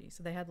technology.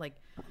 So they had like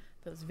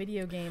those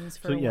video games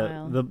for So a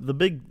while. the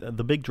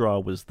big draw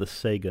was the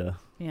Sega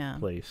Yeah.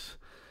 place,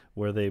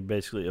 where they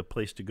basically a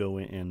place to go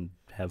in and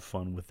have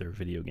fun with their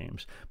video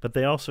games. But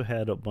they also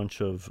had a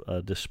bunch of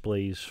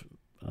displays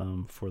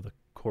for the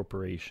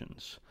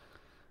corporations,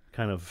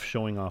 kind of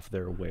showing off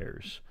their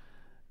wares.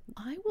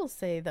 I will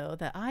say though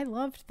that I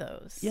loved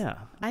those. Yeah,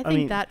 I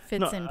think that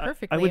fits in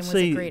perfectly I would and was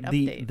say a great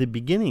update. the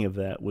beginning of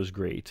that was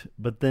great,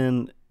 but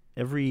then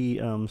every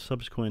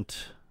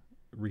subsequent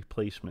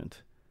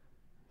replacement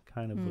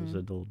kind of was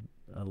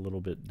a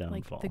little bit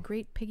downfall. Like the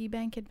Great Piggy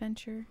Bank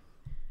Adventure,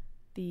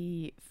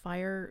 the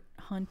fire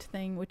hunt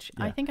thing, which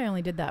I Yeah. think I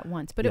only did that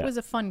once, but it Yeah. was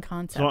a fun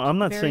concept. So I'm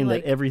not Very, saying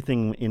like, that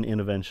everything in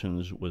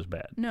Innoventions was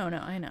bad. No,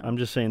 I know. I'm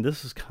just saying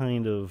this is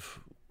kind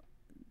of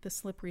The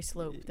slippery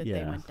slope that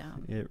they went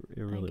down. It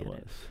really get was.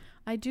 it.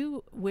 I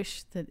do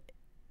wish that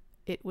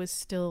it was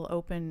still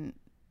open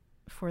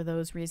for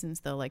those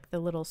reasons, though, like the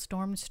little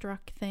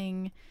Stormstruck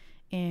thing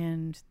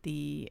and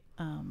the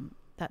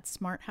that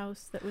smart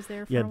house that was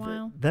there for a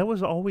while. That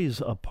was always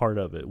a part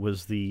of it.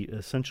 Was the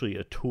essentially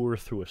a tour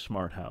through a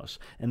smart house,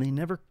 and they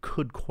never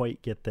could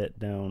quite get that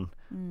down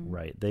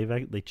right.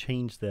 They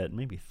changed that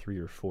maybe 3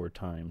 or 4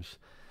 times.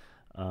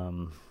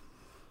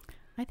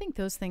 I think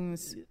those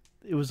things,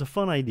 It was a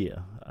fun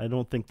idea. I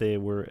don't think they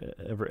were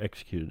ever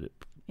executed it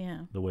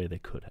yeah, the way they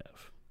could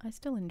have. I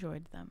still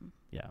enjoyed them.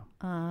 Yeah.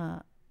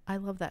 I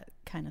love that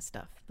kind of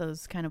stuff.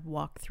 Those kind of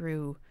walk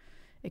through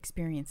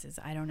experiences.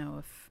 I don't know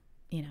if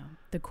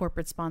the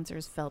corporate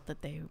sponsors felt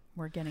that they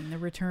were getting the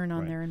return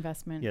on Right. their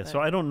investment. Yeah, but- so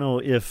I don't know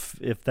if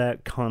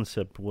that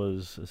concept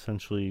was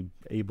essentially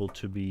able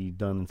to be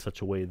done in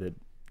such a way that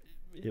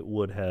it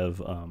would have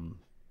been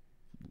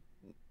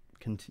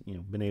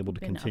able to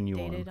been continue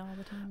updated on. all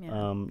the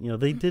time. Yeah.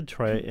 They did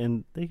try it,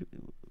 and they,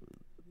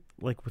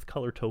 like with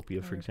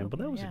Colortopia, for example,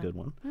 that Colortopia, was yeah. a good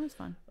one. That was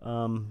fun.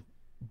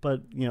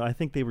 But I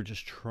think they were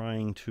just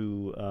trying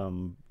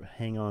to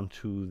hang on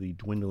to the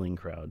dwindling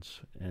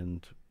crowds,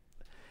 and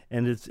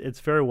it's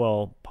very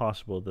well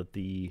possible that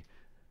the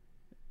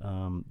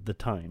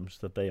times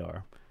that they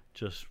are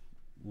just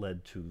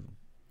led to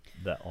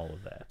all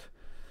of that.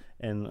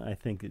 And I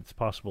think it's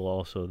possible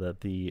also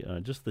that the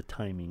just the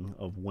timing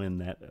of when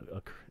that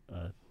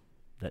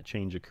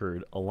change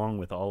occurred, along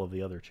with all of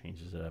the other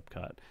changes at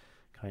Epcot,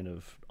 kind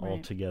of all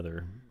Right.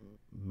 together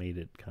made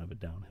it kind of a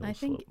downhill I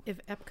slope. think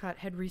if Epcot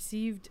had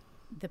received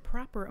the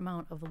proper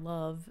amount of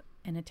love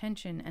and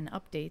attention and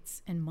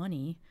updates and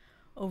money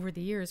over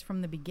the years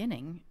from the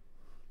beginning,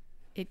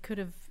 it could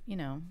have,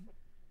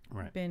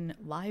 Right. been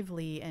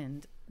lively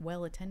and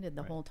well attended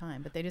the whole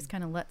time. But they just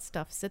kind of let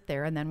stuff sit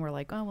there, and then we're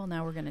like, oh well,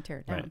 now we're going to tear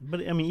it down. Right,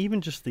 but I mean,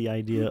 even just the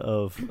idea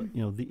of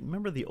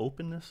remember the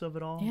openness of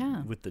it all,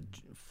 Yeah. with the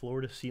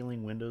floor to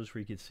ceiling windows where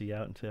you could see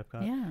out into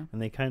Epcot, Yeah.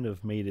 and they kind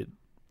of made it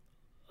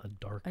a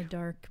dark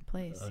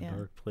place. Yeah.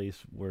 dark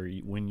place where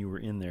when you were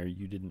in there,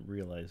 you didn't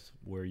realize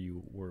where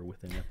you were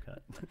within Epcot.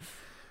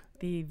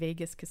 The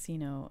Vegas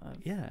casino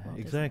of Yeah, Walt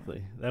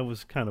exactly. That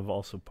was kind of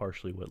also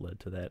partially what led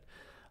to that.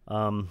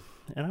 And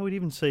I would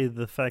even say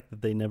the fact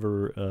that they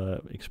never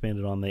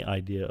expanded on the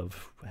idea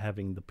of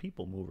having the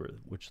people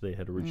mover, which they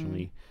had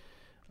originally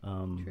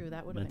True,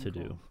 that would have meant to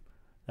been do. cool.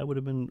 That would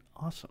have been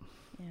awesome.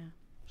 Yeah.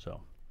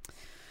 So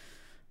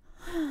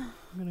I'm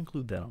going to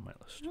include that on my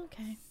list.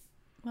 Okay.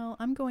 Well,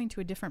 I'm going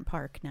to a different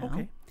park now.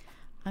 Okay.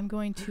 I'm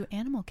going to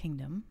Animal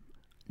Kingdom,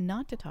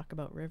 not to talk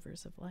about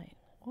Rivers of Light.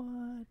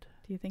 What?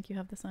 Do you think you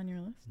have this on your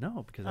list?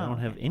 No, because I Oh, don't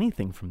have okay.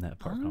 anything from that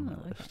park on my Oh,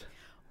 okay. list.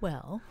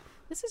 Well,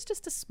 this is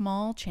just a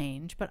small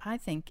change, but I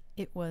think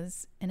it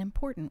was an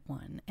important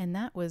one, and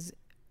that was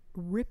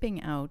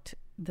ripping out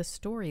the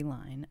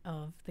storyline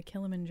of the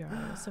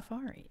Kilimanjaro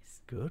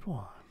safaris. Good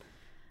one.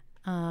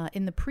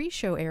 In the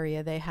pre-show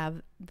area, they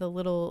have the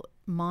little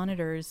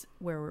monitors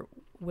where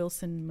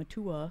Wilson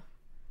Matua,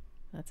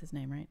 that's his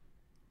name, right?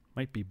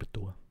 Might be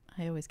Batua.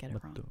 I always get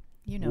it wrong. Batua.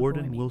 You know who I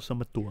Warden mean. Wilson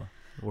Batua.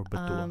 Or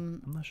Batua.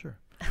 I'm not sure.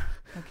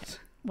 Okay.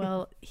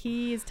 Well,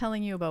 he is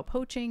telling you about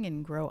poaching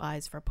and grow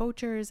eyes for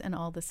poachers and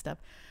all this stuff.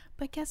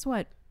 But guess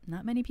what?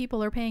 Not many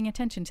people are paying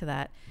attention to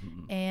that.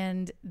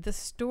 And the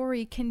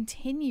story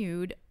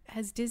continued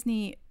as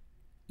Disney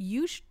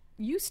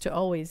used to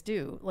always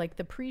do. Like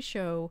the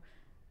pre-show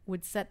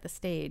would set the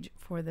stage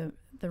for the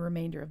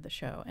remainder of the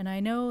show. And I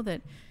know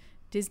that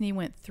Disney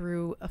went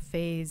through a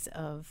phase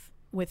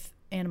with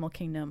Animal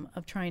Kingdom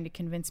of trying to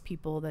convince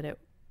people that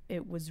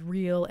it was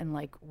real, and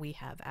like we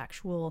have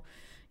actual,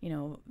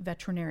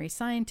 veterinary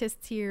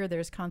scientists here,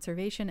 there's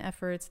conservation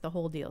efforts, the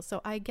whole deal.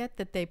 So I get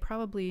that they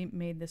probably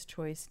made this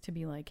choice to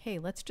be like, hey,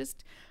 let's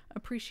just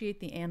appreciate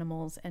the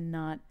animals and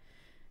not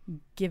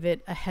give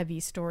it a heavy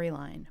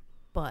storyline.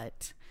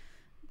 But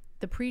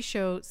the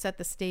pre-show set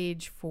the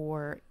stage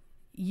for,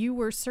 you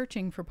were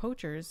searching for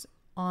poachers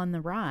on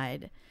the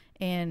ride,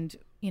 and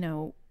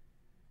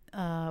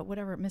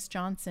whatever, Miss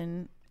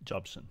Jobson,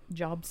 see,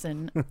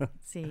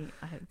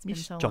 it's been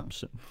Miss so long,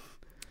 Jobson.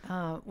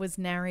 was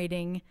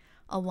narrating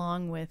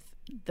along with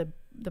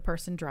the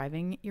person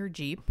driving your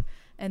Jeep,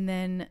 and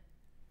then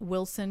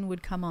Wilson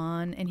would come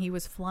on and he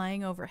was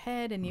flying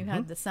overhead, and you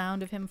had the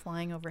sound of him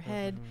flying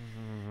overhead,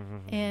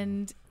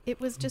 and it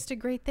was just a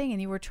great thing,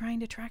 and you were trying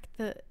to track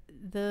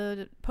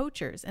the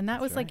poachers, and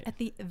that was like right. at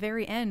the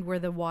very end where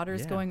the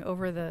water's Yeah. going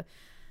over the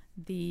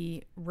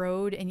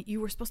road, and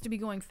you were supposed to be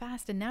going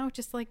fast, and now it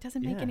just like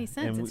doesn't make any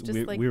sense. And it's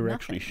just like we were nothing.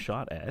 actually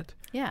shot at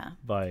Yeah.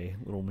 by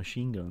little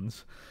machine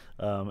guns,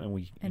 and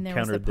we And there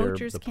was encountered the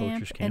poachers, the camp,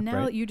 poachers camp. and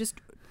now right? you just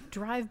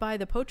drive by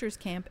the poachers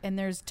camp, and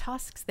there's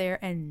tusks there,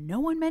 and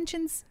no one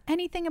mentions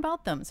anything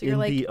about them. So you're in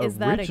like, the is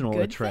that a original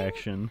good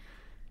attraction,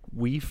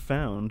 we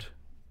found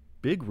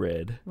Big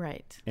Red, thing?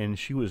 Right. and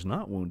she was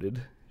not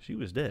wounded; she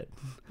was dead.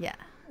 Yeah.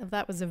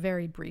 That was a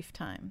very brief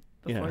time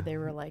before Yeah. they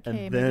were like, And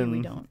hey, maybe we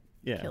then- don't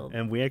Yeah, kill.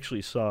 and we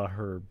actually saw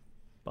her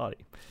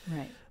body.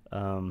 Right.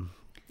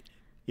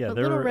 Yeah, But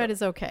there Little were- Red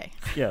is okay.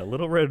 Yeah,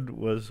 Little Red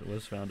was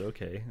found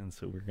okay, and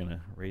so we're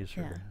gonna raise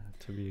her Yeah.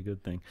 to be a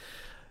good thing.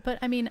 But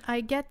I mean,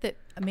 I get that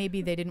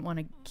maybe they didn't want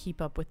to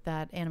keep up with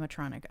that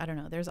animatronic. I don't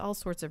know. There's all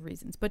sorts of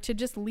reasons. But to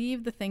just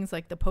leave the things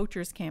like the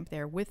poachers camp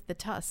there with the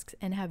tusks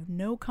and have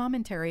no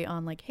commentary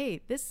on like,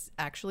 hey, this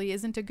actually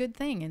isn't a good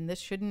thing, and this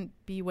shouldn't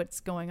be what's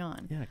going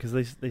on. Yeah, because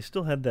they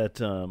still had that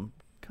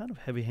kind of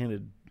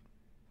heavy-handed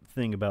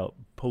thing about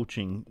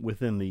poaching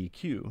within the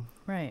queue,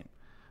 Right.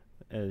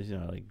 as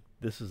like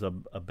this is a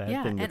bad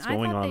Yeah, thing and that's I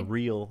going thought on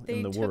real They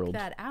in the took world.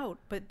 that out,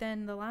 but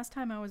then the last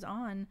time I was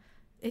on,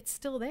 it's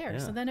still there.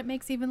 So Yeah. then it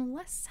makes even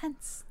less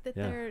sense that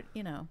Yeah.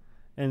 they're,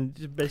 And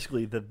just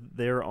basically that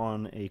they're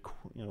on a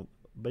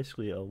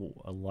basically a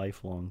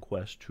lifelong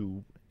quest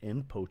to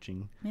end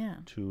poaching, Yeah.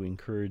 to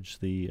encourage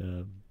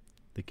the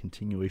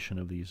continuation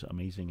of these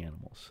amazing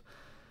animals.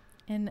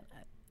 And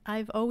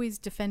I've always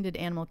defended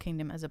Animal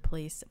Kingdom as a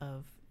place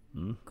of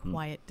Mhm.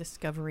 quiet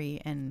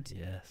discovery, and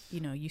Yes.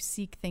 you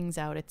seek things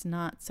out. It's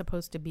not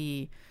supposed to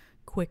be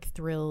quick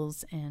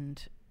thrills,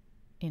 and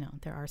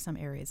there are some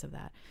areas of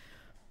that.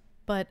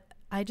 But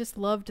I just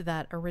loved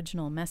that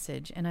original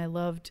message, and I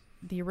loved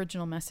the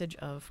original message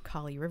of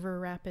Kali River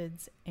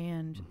Rapids,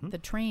 and the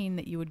train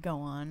that you would go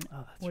on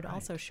Oh, that's would right.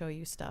 also show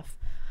you stuff.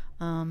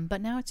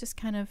 But now it's just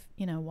kind of,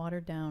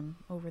 watered down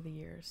over the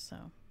years.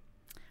 So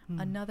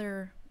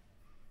another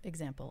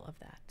example of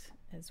that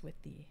is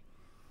with the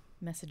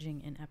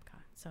messaging in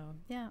Epcot. So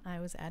yeah, I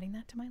was adding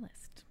that to my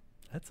list.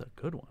 That's a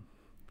good one.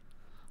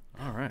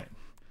 All right.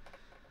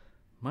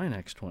 My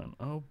next one.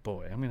 Oh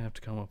boy, I'm gonna have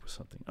to come up with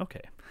something.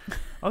 Okay,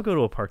 I'll go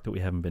to a park that we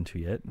haven't been to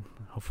yet.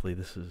 Hopefully,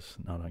 this is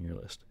not on your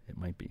list. It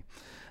might be.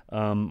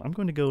 I'm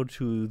going to go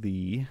to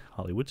the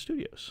Hollywood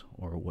Studios,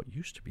 or what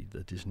used to be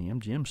the Disney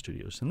MGM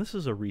Studios, and this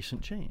is a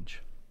recent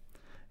change,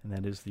 and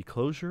that is the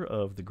closure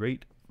of the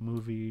Great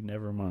Movie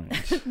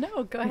Nevermind.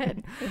 No, go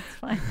ahead. It's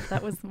fine.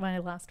 That was my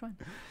last one.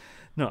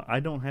 No, I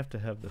don't have to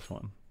have this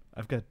one.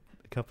 I've got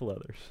a couple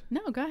others.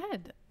 No, go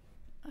ahead.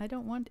 I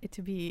don't want it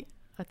to be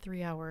a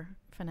 3-hour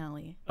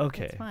finale.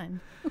 Okay. It's fine.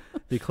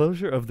 The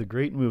closure of the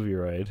Great Movie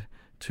Ride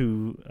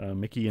to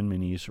Mickey and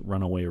Minnie's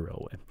Runaway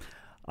Railway.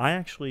 I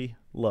actually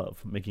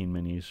love Mickey and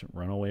Minnie's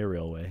Runaway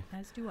Railway,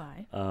 As do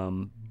I.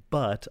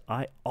 but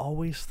I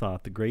always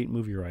thought the Great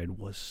Movie Ride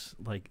was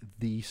like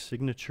the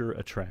signature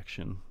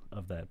attraction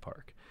of that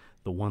park,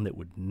 the one that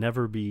would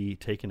never be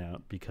taken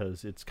out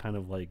because it's kind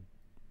of like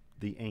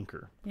the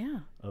anchor Yeah.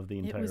 of the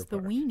entire It was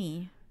park. the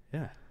weenie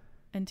Yeah.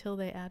 until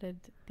they added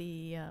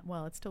the,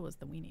 it still was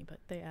the weenie, but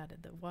they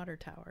added the water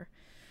tower,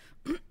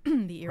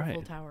 the earful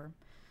Right. tower.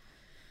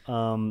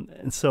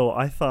 And so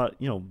I thought,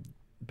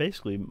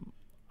 basically,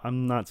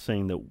 I'm not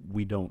saying that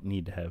we don't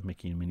need to have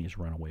Mickey and Minnie's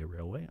Runaway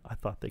Railway. I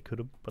thought they could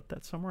have put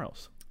that somewhere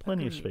else.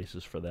 Plenty of Agreed.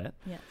 spaces for that.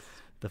 Yes.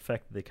 The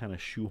fact that they kind of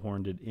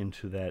shoehorned it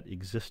into that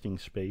existing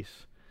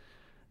space,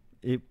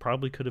 it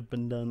probably could have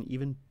been done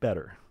even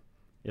better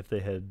if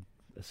they had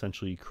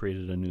essentially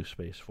created a new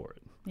space for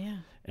it.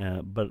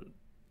 Yeah. But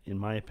in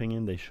my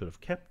opinion, they should have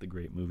kept the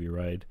Great Movie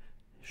Ride.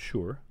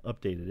 Sure,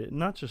 updated it.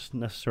 Not just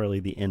necessarily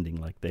the ending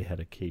like they had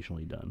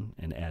occasionally done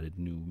and added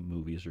new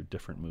movies or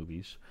different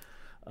movies.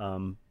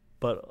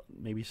 But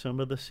maybe some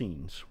of the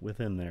scenes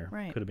within there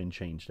Right. could have been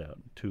changed out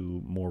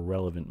to more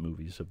relevant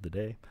movies of the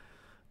day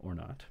or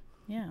not.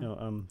 Yeah.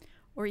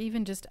 Or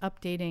even just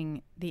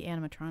updating the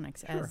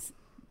animatronics Sure. as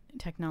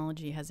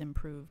technology has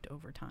improved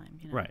over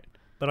time. Right.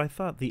 But I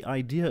thought the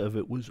idea of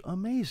it was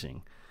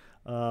amazing.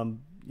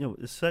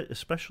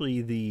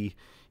 Especially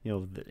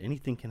that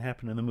anything can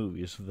happen in the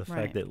movies. The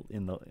fact Right.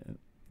 that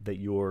that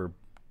your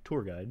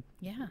tour guide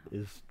Yeah.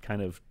 is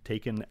kind of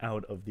taken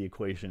out of the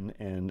equation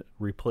and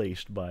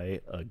replaced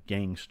by a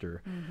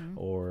gangster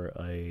or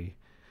a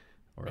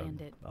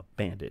Bandit. a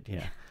bandit,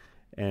 yeah.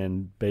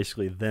 And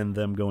basically then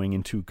them going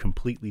into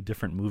completely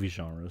different movie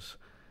genres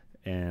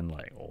and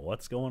like, well,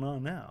 what's going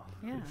on now?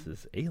 Yeah. This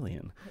is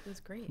Alien. It was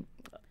great.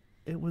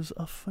 It was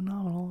a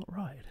phenomenal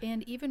ride.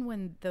 And even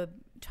when the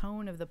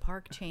tone of the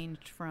park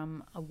changed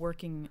from a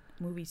working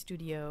movie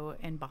studio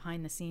and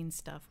behind the scenes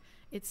stuff,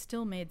 it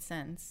still made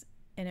sense.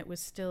 And it was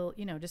still,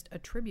 just a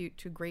tribute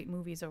to great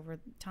movies over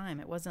time.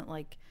 It wasn't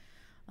like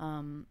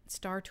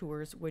Star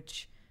Tours,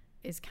 which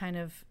is kind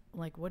of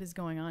like, what is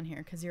going on here?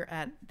 Because you're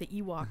at the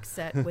Ewok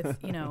set with,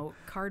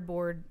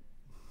 cardboard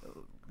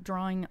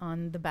drawing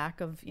on the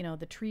back of,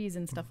 the trees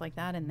and stuff like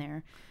that in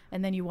there.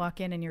 And then you walk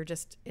in and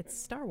it's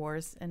Star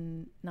Wars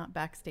and not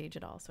backstage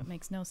at all. So it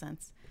makes no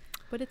sense.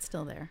 But it's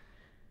still there.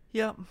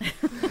 Yeah.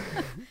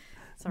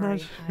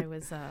 Sorry, I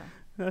was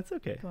That's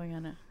okay. going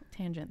on a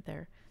tangent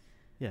there.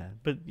 Yeah,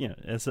 but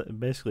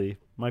basically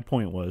my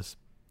point was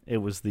it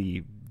was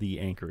the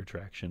anchor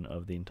attraction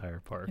of the entire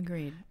park.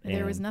 Agreed.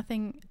 There was And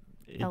nothing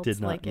It else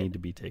did not like need it. to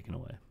be taken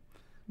away.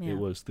 Yeah. It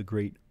was the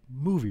Great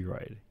Movie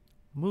Ride.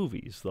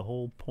 Movies, the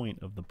whole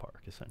point of the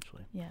park,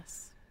 essentially.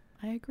 Yes,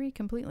 I agree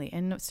completely.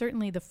 And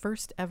certainly the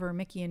first ever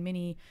Mickey and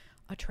Minnie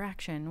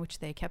attraction, which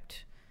they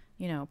kept,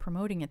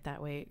 promoting it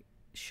that way,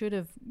 should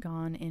have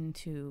gone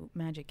into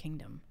Magic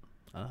Kingdom.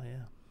 Oh,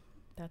 yeah.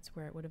 That's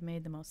where it would have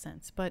made the most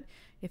sense. But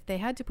if they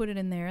had to put it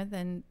in there,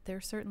 then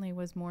there certainly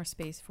was more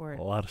space for it.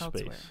 A lot of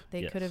elsewhere. space,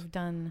 They yes. could have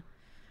done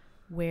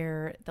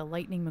where the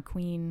Lightning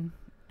McQueen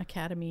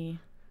Academy.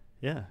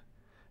 Yeah.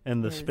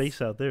 And the is-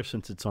 space out there,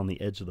 since it's on the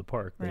edge of the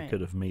park, they Right.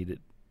 could have made it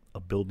a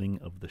building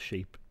of the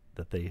shape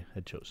that they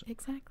had chosen.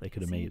 Exactly. They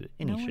could have See, made it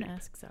any no shape. one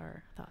asks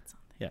our thoughts on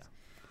things.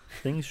 Yeah.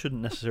 Things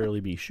shouldn't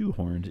necessarily be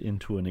shoehorned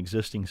into an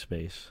existing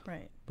space,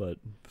 Right. but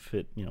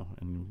fit,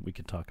 and we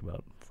could talk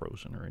about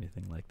Frozen or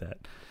anything like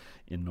that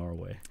in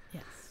Norway,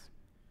 Yes.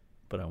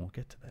 but I won't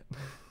get to that.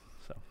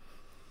 So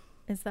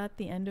Is that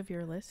the end of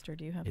your list, or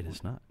do you have it more?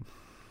 is not.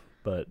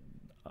 But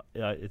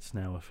it's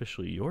now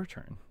officially your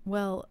turn.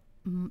 Well,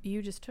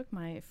 you just took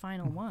my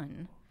final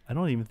one. I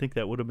don't even think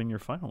that would have been your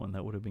final one.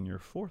 That would have been your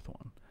fourth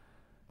one.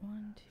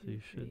 1, 2, So you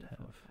three, should four, have.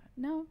 five.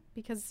 No,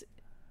 because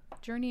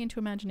Journey into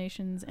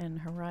Imaginations and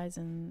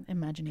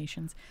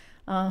Imagination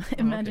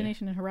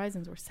and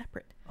Horizons were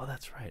separate. Oh,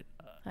 that's right.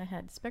 I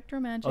had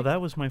Spectromagic. Oh, that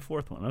was my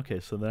fourth one. Okay,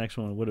 so the next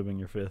one would have been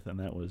your fifth, and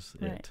that was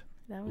Right. it.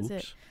 That was it.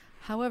 Oops.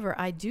 However,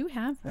 I do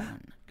have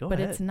one, Go but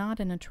ahead. it's not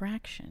an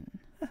attraction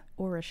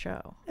or a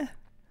show. That's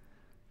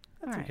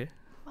All right. okay.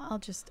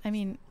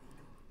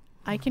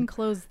 I can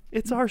close.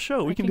 It's our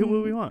show. We I can do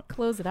what we want.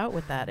 Close it out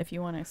with that if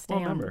you want to stay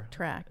on remember,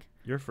 track.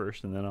 You're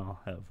first, and then I'll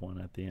have one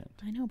at the end.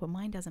 I know, but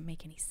mine doesn't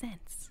make any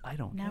sense. I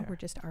don't Now care. we're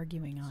just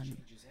arguing on.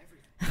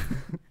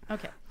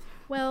 Okay.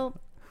 Well,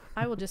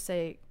 I will just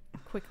say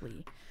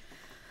quickly.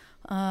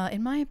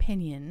 In my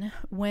opinion,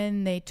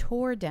 when they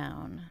tore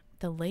down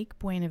the Lake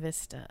Buena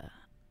Vista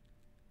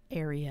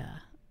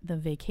area, the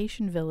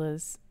vacation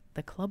villas,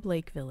 the Club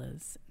Lake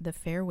villas, the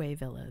Fairway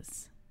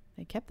villas,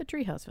 they kept the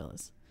Treehouse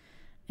villas,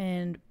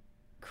 and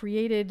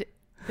created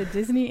the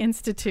Disney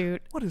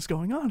Institute. What is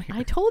going on here?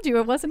 I told you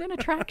it wasn't an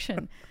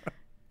attraction.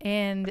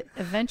 And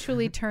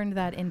eventually turned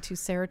that into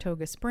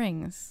Saratoga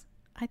Springs.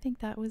 I think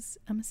that was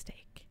a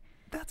mistake.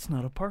 That's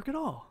not a park at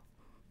all.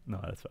 No,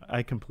 that's fine.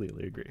 I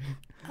completely agree.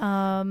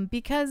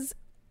 Because,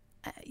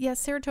 yes,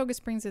 Saratoga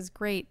Springs is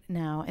great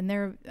now, and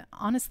they're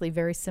honestly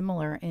very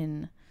similar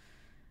in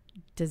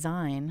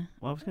design.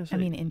 Well, I was going to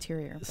say,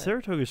 Interior. But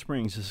Saratoga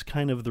Springs is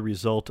kind of the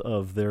result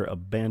of their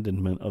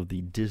abandonment of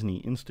the Disney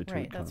Institute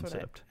right, that's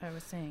concept. what I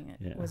was saying.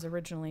 It Yeah. was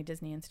originally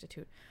Disney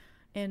Institute.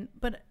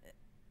 But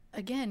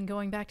again,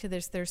 going back to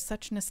this, there's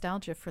such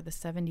nostalgia for the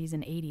 70s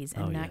and 80s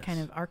and Oh, that kind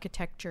yes. of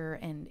architecture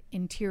and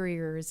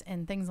interiors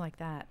and things like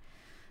that,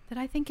 that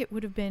I think it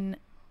would have been,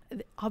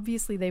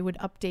 obviously they would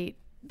update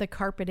the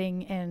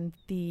carpeting and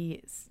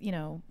the,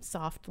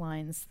 soft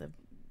lines, the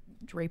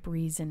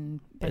draperies and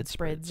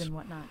bedspreads and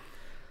whatnot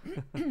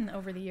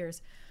over the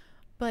years.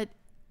 But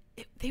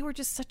they were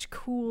just such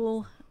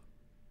cool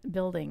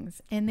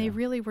buildings, and they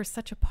really were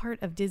such a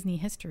part of Disney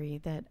history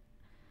that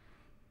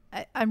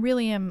I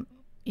really am,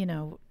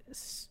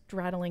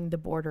 straddling the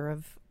border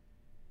of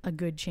a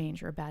good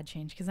change or a bad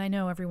change, because I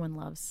know everyone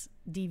loves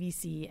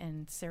DVC,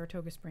 and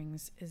Saratoga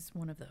Springs is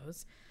one of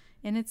those,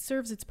 and it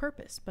serves its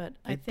purpose. But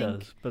I It think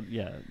does. But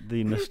yeah,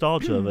 the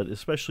nostalgia of it,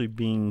 especially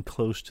being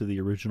close to the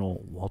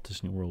original Walt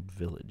Disney World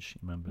Village.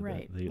 Remember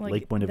right, the like,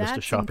 Lake Buena Vista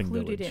that's shopping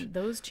included village. in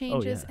those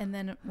changes, yeah. and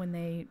then when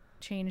they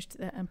changed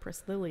the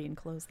Empress Lily and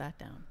closed that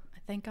down,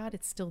 thank God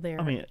it's still there.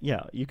 I mean,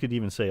 yeah, you could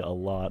even say a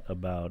lot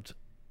about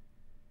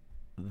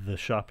the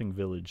shopping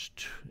village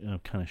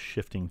kind of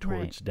shifting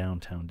towards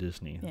downtown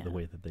Disney Yeah. the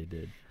way that they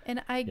did.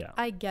 And I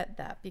get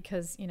that,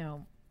 because,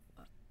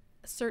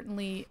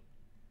 certainly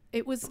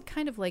it was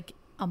kind of like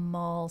a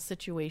mall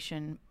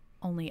situation,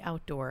 only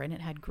outdoor, and it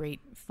had great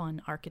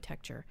fun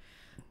architecture.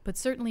 But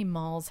certainly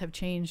malls have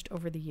changed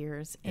over the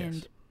years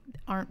and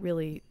aren't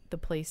really the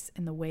place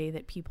and the way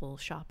that people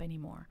shop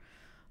anymore.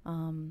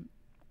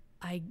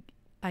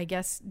 I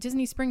guess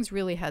Disney Springs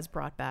really has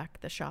brought back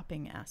the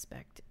shopping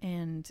aspect,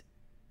 and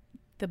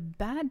the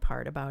bad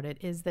part about it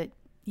is that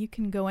you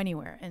can go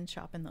anywhere and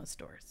shop in those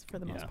stores for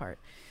the most part.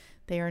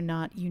 They are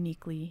not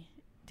uniquely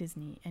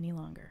Disney any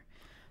longer.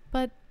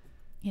 But,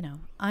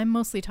 I'm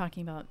mostly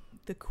talking about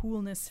the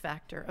coolness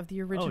factor of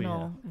the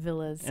original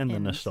villas. And the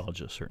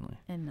nostalgia, certainly.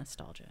 And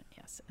nostalgia,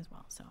 yes, as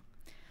well. So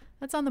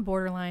that's on the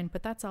borderline,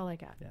 but that's all I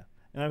got. Yeah.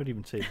 And I would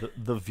even say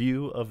the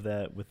view of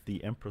that with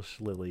the Empress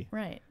Lily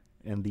Right.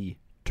 and the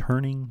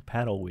turning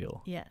paddle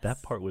wheel. Yes.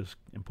 That part was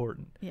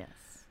important. Yes.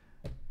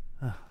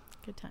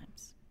 Good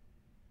times.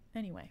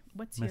 Anyway,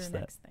 what's Missed your that.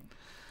 next thing?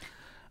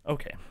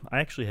 Okay. I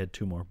actually had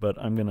two more, but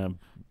I'm going to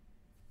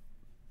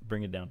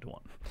bring it down to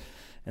one.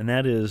 And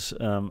that is,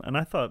 and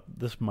I thought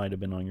this might have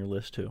been on your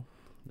list too.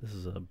 This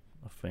is a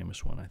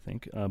famous one, I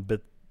think.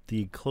 But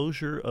the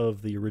closure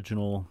of the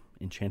original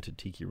Enchanted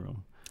Tiki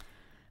Room.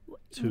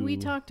 We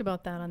talked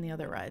about that on the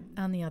other ride,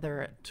 on the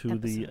other to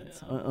the episode,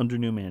 so. under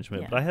new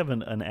management. Yeah. But I have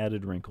an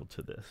added wrinkle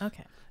to this.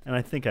 Okay. And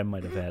I think I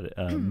might have added,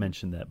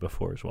 mentioned that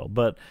before as well.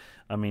 But,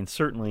 I mean,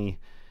 certainly,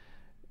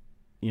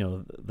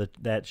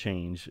 that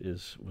change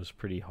was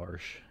pretty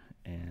harsh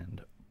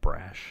and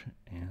brash,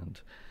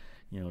 and,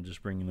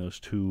 just bringing those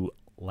two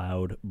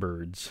loud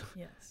birds,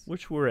 Yes.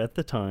 which were at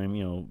the time,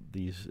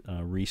 these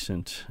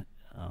recent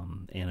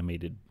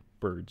animated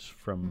birds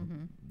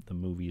from the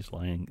movies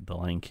The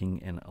Lion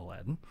King and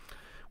Aladdin,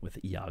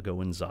 with Iago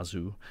and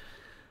Zazu.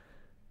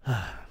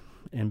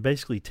 And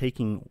basically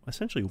taking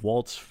essentially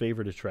Walt's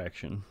favorite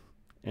attraction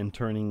and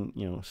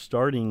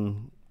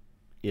starting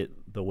it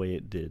the way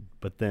it did,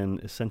 but then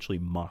essentially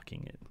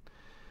mocking it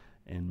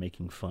and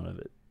making fun of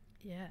it.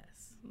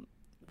 Yes.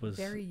 Was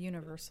Very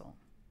universal.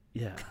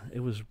 Yeah, it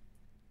was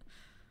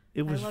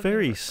love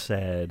very Universal.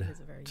 sad It is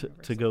a very to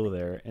universal go thing.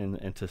 there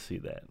and to see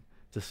that.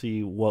 To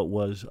see what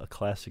was a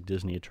classic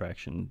Disney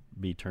attraction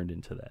be turned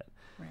into that.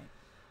 Right.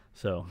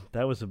 So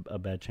that was a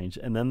bad change.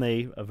 And then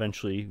they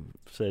eventually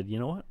said, you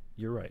know what?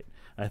 You're right.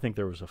 I think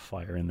there was a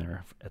fire in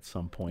there at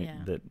some point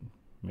Yeah. that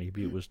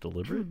Maybe it was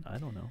deliberate. I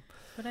don't know.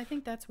 But I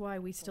think that's why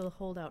we still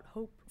hold out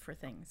hope for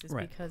things, is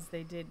Right. because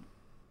they did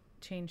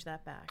change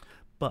that back.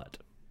 But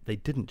they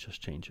didn't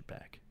just change it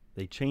back.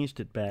 They changed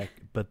it back,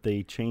 but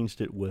they changed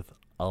it with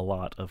a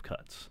lot of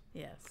cuts.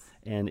 Yes.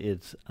 And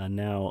it's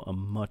now a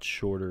much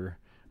shorter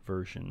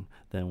version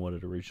than what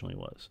it originally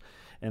was.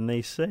 And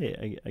they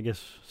say, I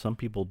guess some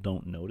people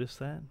don't notice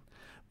that,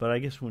 but I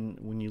guess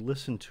when you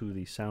listen to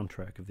the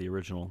soundtrack of the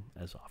original,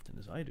 as often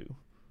as I do,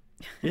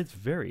 it's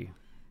very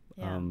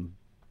Yeah.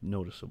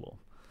 noticeable.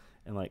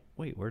 And like,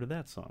 wait, where did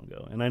that song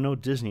go? And I know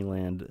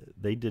Disneyland,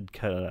 they did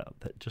cut out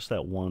just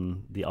that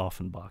one, the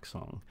Offenbach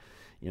song,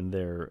 in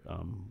their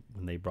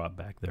when they brought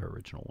back their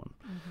original one.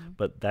 Mm-hmm.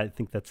 But I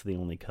think that's the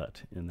only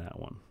cut in that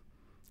one.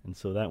 And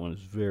so that one is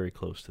very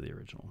close to the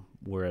original,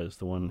 whereas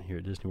the one here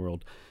at Disney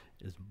World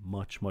is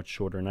much, much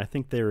shorter. And I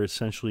think they're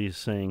essentially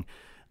saying,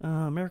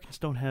 Americans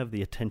don't have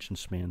the attention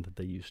span that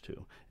they used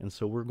to, and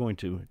so we're going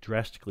to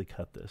drastically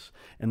cut this.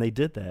 And they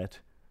did that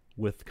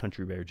with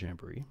Country Bear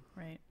Jamboree.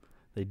 Right.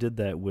 They did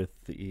that with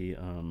the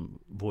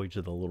Voyage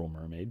of the Little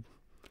Mermaid,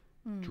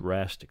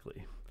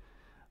 drastically.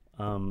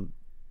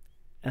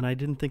 And I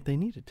didn't think they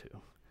needed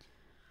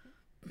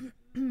to.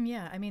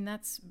 Yeah, I mean,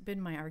 that's been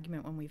my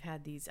argument when we've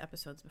had these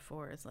episodes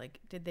before, is like,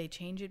 did they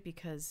change it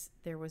because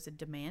there was a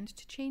demand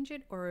to change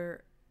it,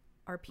 or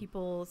are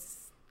people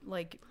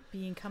like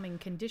becoming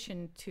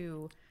conditioned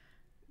to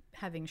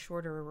having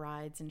shorter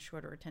rides and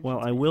shorter attention Well,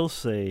 I spans? will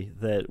say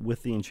that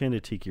with the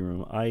Enchanted Tiki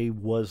Room, I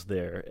was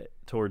there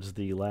towards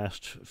the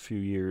last few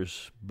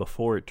years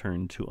before it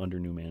turned to under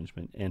new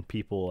management, and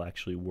people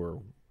actually were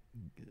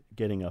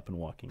getting up and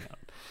walking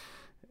out.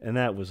 And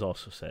that was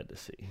also sad to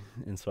see.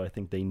 And so I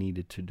think they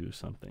needed to do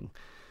something.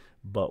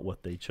 But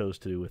what they chose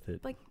to do with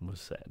it Like- was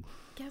sad.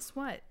 Guess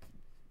what?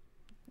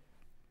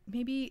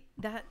 Maybe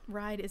that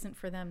ride isn't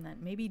for them then.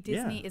 Maybe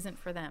Disney Yeah. isn't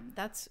for them.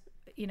 That's,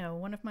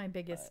 one of my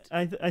biggest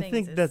I things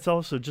think is- that's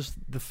also just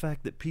the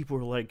fact that people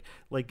are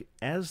like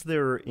as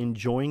they're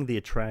enjoying the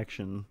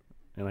attraction,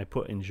 and I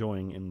put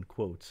enjoying in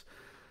quotes,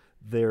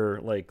 they're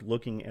like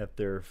looking at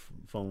their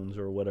phones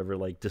or whatever,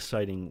 like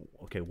deciding,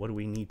 okay, what do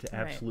we need to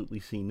Right. absolutely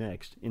see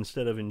next,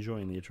 instead of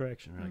enjoying the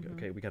attraction. They're like,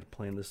 okay, we got to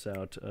plan this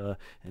out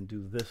and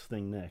do this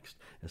thing next.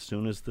 As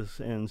soon as this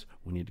ends,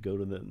 we need to go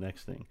to the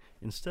next thing.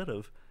 Instead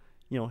of,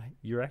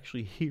 you're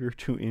actually here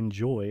to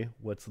enjoy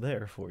what's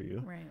there for you.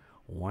 Right.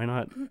 Why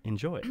not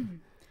enjoy it?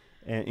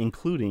 And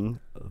including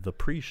the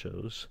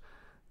pre-shows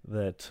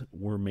that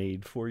were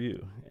made for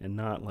you, and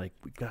not like,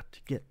 we got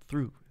to get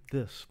through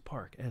this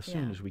park as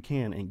soon Yeah. as we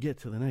can and get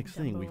to the next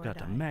thing. Dumbo We've or got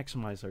to die.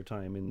 maximize our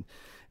time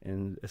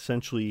and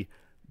essentially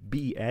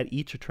be at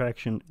each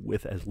attraction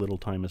with as little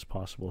time as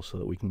possible, so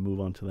that we can move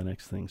on to the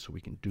next thing, so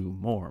we can do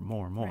more.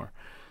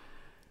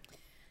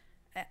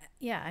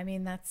 Yeah, I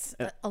mean, that's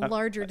a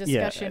larger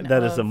Yeah, discussion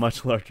that of is a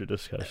much larger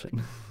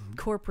discussion.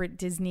 corporate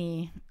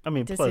Disney. I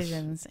mean,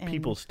 decisions plus and-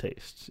 people's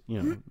tastes.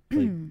 Like,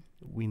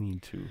 we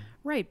need to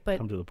Right, but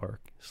come to the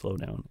park, slow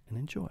down, and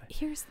enjoy.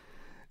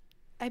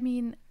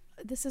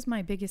 this is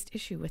my biggest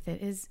issue with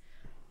it is,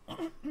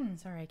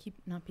 sorry, I keep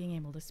not being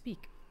able to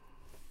speak.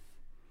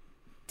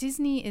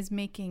 Disney is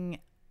making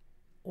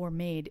or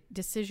made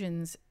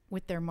decisions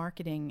with their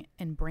marketing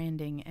and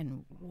branding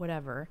and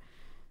whatever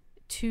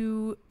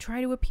to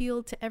try to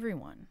appeal to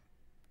everyone.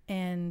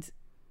 And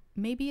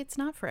maybe it's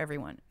not for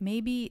everyone.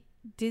 Maybe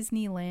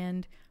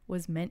Disneyland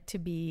was meant to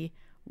be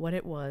what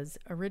it was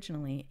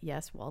originally.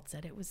 Yes, Walt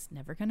said it was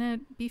never going to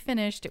be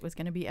finished. It was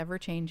going to be ever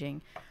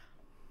changing.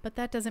 But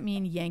that doesn't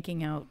mean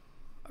yanking out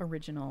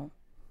original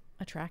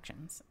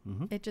attractions.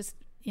 It just,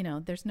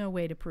 there's no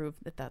way to prove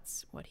that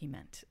that's what he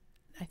meant.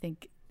 I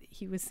think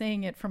he was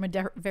saying it from a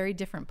very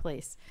different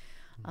place.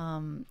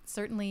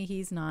 Certainly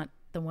he's not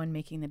the one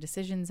making the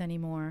decisions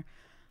anymore,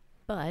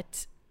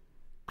 but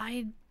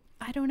I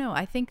don't know.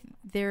 I think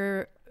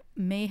there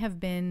may have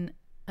been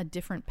a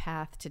different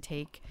path to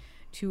take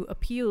to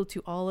appeal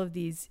to all of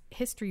these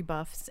history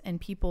buffs and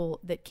people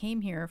that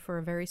came here for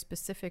a very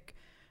specific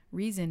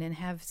reason and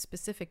have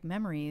specific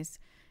memories,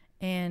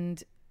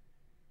 and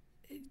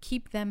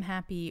keep them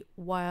happy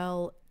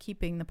while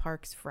keeping the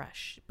parks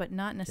fresh, but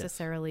not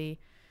necessarily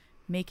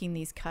making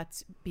these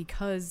cuts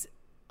because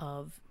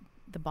of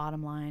the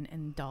bottom line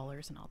and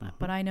dollars and all that.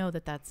 But I know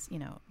that that's,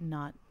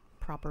 not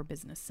proper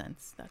business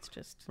sense. That's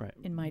just Right.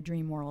 in my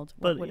dream world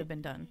what But would have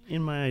been done.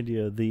 In my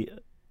idea, the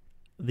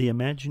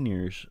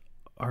Imagineers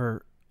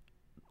are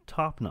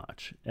top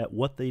notch at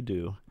what they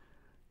do.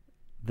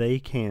 They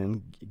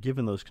can,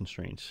 given those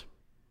constraints,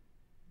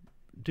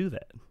 do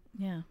that.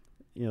 Yeah.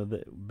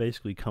 That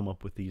basically come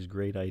up with these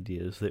great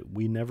ideas that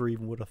we never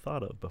even would have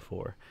thought of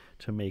before,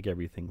 to make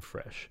everything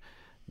fresh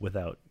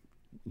without,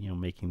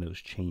 making those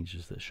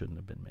changes that shouldn't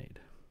have been made.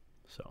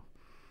 So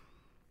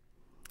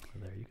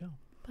there you go.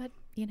 But,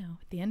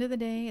 at the end of the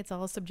day, it's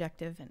all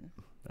subjective and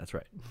That's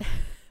right.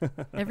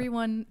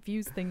 everyone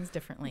views things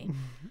differently.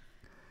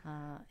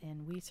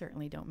 And we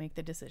certainly don't make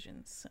the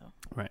decisions. So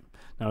Right.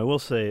 Now, I will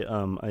say,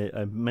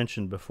 I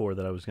mentioned before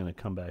that I was going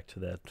to come back to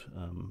that,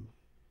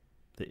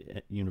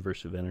 the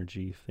universe of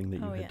energy thing that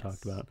you Oh, had yes.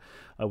 talked about.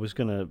 I was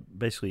going to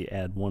basically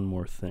add one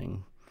more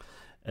thing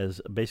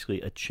as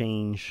basically a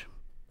change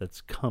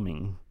that's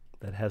coming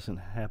that hasn't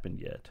happened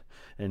yet.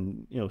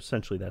 And,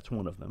 essentially that's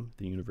one of them,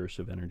 the universe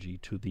of energy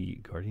to the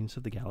Guardians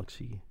of the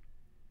Galaxy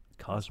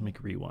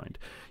Cosmic Rewind.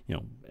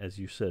 As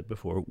you said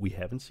before, we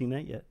haven't seen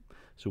that yet,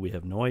 so we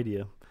have no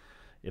idea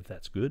if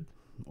that's good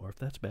or if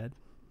that's bad.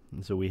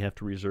 And so we have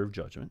to reserve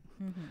judgment.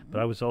 Mm-hmm. But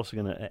I was also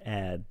going to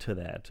add to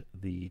that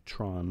the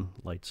Tron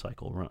light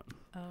cycle run.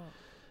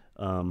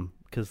 Oh.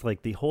 Because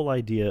the whole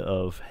idea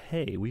of,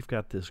 hey, we've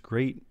got this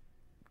great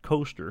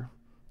coaster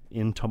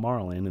in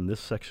Tomorrowland in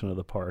this section of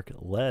the park,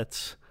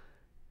 let's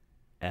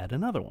add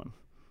another one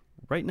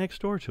right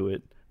next door to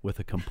it with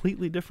a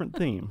completely different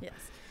theme. Yes.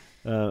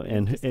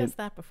 And We've discussed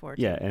that before,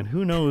 too. yeah, and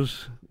who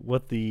knows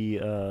what the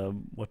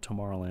what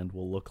Tomorrowland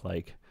will look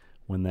like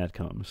when that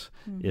comes,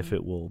 if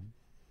it will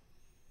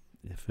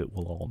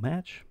all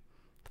match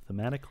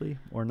thematically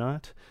or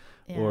not.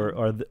 Yeah.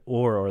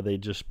 Or are they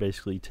just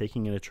basically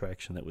taking an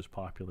attraction that was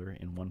popular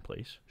in one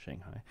place,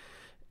 Shanghai,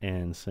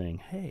 and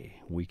saying,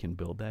 hey, we can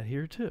build that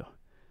here too?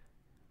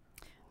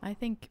 I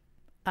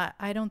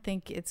don't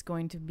think it's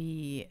going to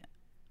be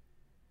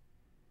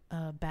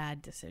a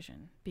bad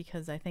decision,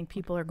 because I think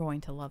people are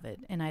going to love it,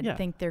 and I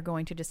think they're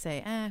going to just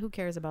say, who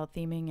cares about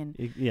theming? And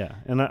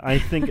and I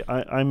think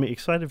I'm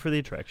excited for the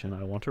attraction.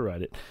 I want to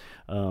ride it.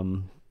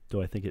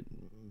 Do I think it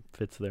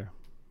fits there?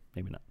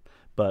 Maybe not.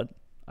 But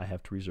I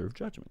have to reserve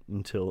judgment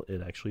until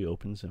it actually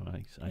opens and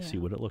I see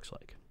what it looks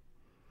like.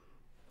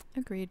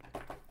 Agreed.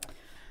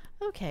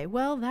 Okay,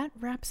 well, that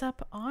wraps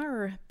up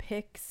our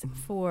picks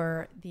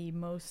for the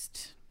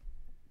most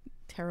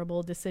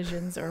terrible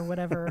decisions, or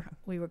whatever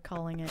we were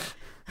calling it,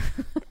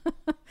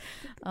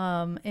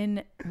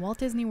 in Walt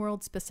Disney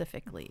World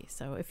specifically.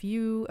 So if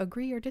you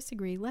agree or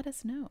disagree, let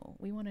us know.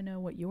 We want to know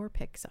what your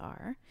picks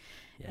are.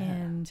 Yeah.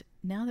 And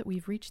now that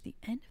we've reached the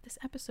end of this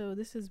episode,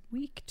 this is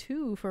week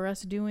 2 for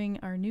us doing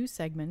our new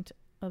segment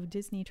of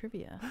Disney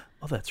trivia.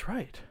 Oh, that's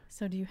right.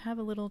 So do you have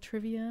a little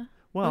trivia?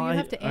 Well, you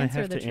have to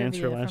answer the trivia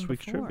answer last from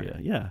week's before. trivia.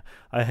 Yeah,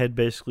 I had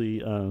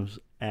basically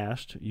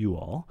asked you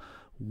all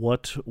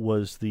what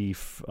was the.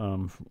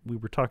 We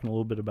were talking a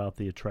little bit about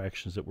the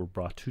attractions that were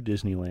brought to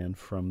Disneyland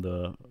from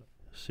the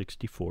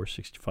 64,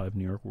 65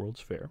 New York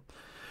World's Fair,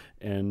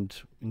 and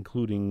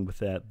including with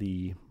that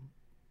the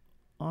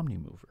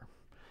Omnimover.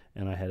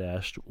 And I had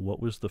asked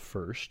what was the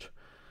first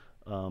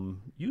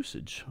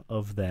usage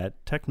of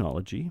that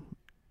technology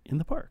in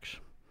the parks,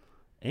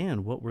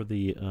 and what were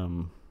the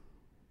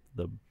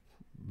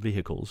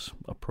vehicles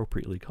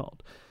appropriately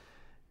called.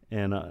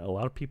 And a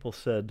lot of people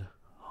said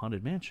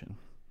Haunted Mansion,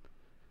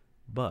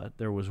 but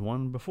there was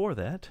one before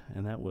that,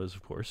 and that was,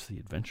 of course, the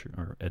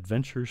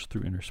Adventures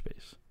Through Inner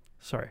Space.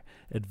 Sorry,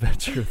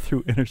 Adventure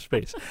Through Inner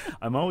Space.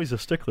 I'm always a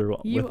stickler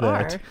with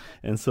that.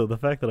 And so the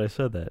fact that I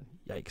said that,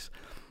 yikes.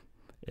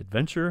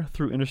 Adventure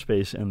Through Inner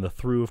Space, and the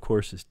through, of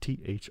course, is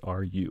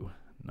THRU,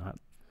 not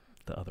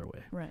the other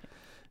way. Right.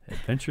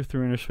 Adventure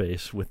Through Inner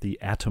Space with the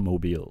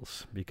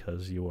Atomobiles,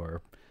 because you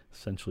are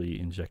essentially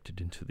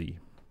injected into the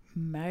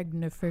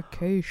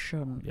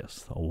magnification.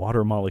 Yes, a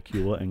water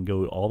molecule, and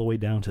go all the way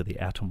down to the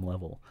atom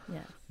level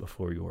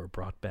before you are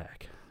brought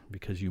back,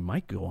 because you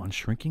might go on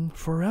shrinking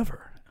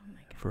forever. Oh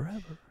my gosh.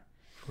 Forever.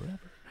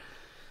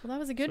 Well, that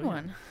was a good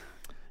one.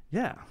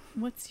 Yeah.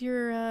 What's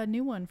your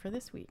new one for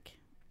this week?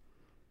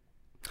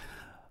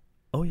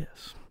 Oh,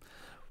 yes.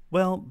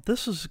 Well,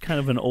 this is kind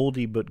of an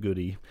oldie but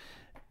goodie.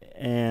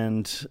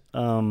 And,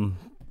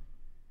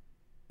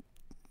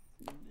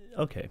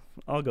 okay,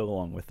 I'll go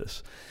along with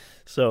this.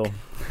 So,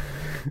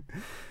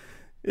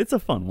 it's a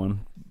fun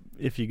one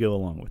if you go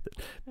along with it.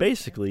 Okay.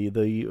 Basically,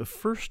 the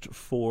first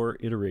 4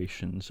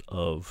 iterations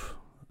of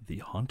the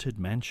Haunted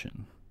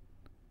Mansion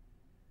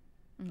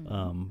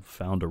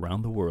found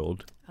around the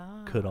world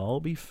could all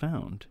be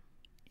found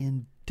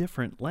in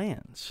different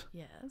lands.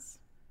 Yes.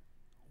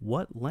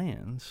 What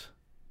lands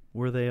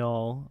are they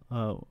all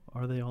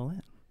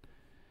in?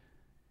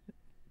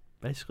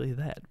 Basically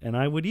that. And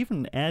I would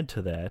even add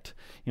to that,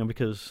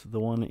 because the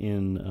one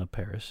in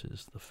Paris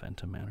is the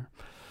Phantom Manor.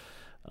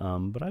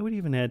 But I would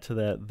even add to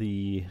that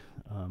the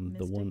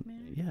one,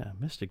 Manor?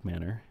 Mystic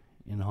Manor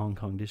in Hong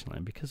Kong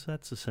Disneyland, because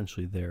that's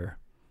essentially their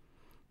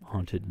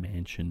Haunted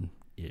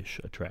Mansion-ish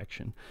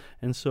attraction.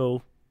 And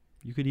so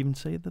you could even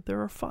say that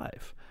there are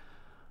 5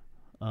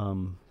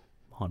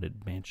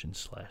 Haunted Mansion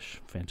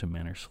 / Phantom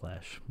Manor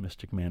 /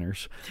 Mystic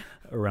Manors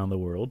around the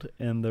world,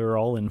 and they're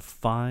all in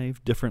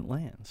 5 different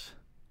lands.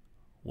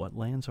 What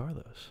lands are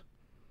those?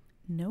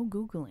 No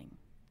Googling.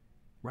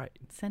 Right.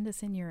 Send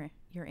us in your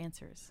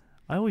answers.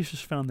 I always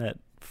just found that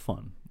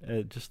fun.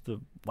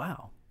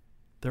 Wow,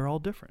 they're all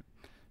different.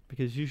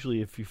 Because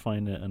usually if you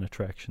find an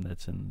attraction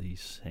that's in the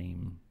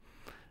same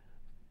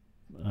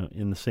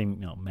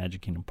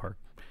Magic Kingdom Park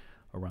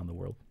around the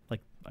world,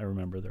 like I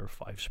remember there are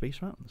 5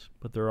 Space Mountains,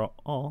 but they're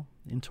all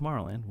in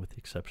Tomorrowland, with the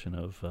exception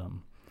of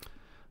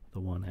the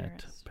one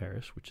at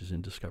Paris, which is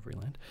in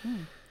Discoveryland.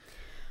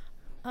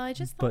 I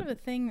just thought of a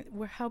thing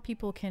where how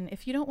people can,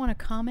 if you don't want to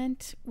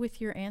comment with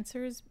your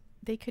answers,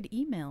 they could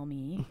email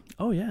me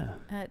Oh, yeah.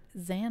 at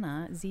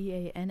Zanna,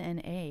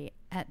 Z-A-N-N-A,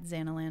 at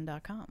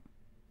Zannaland.com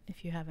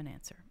if you have an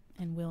answer.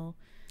 And we'll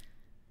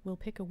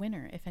pick a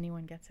winner if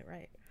anyone gets it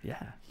right.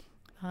 Yeah.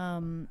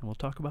 And we'll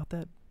talk about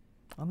that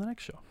on the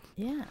next show.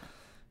 Yeah.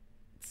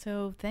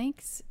 So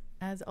thanks,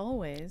 as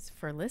always,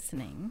 for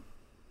listening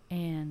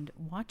and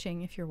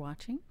watching if you're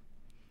watching.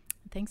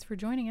 Thanks for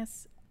joining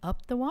us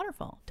up the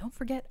waterfall. Don't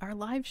forget our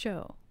live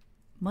show,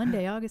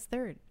 Monday, August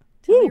 3rd.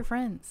 Tell your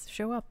friends.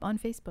 Show up on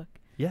Facebook.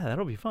 Yeah,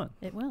 that'll be fun.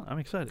 It will. I'm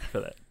excited for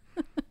that.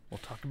 We'll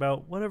talk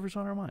about whatever's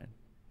on our mind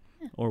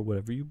or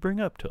whatever you bring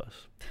up to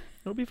us.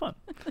 It'll be fun.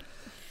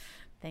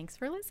 Thanks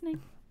for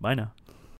listening. Bye now.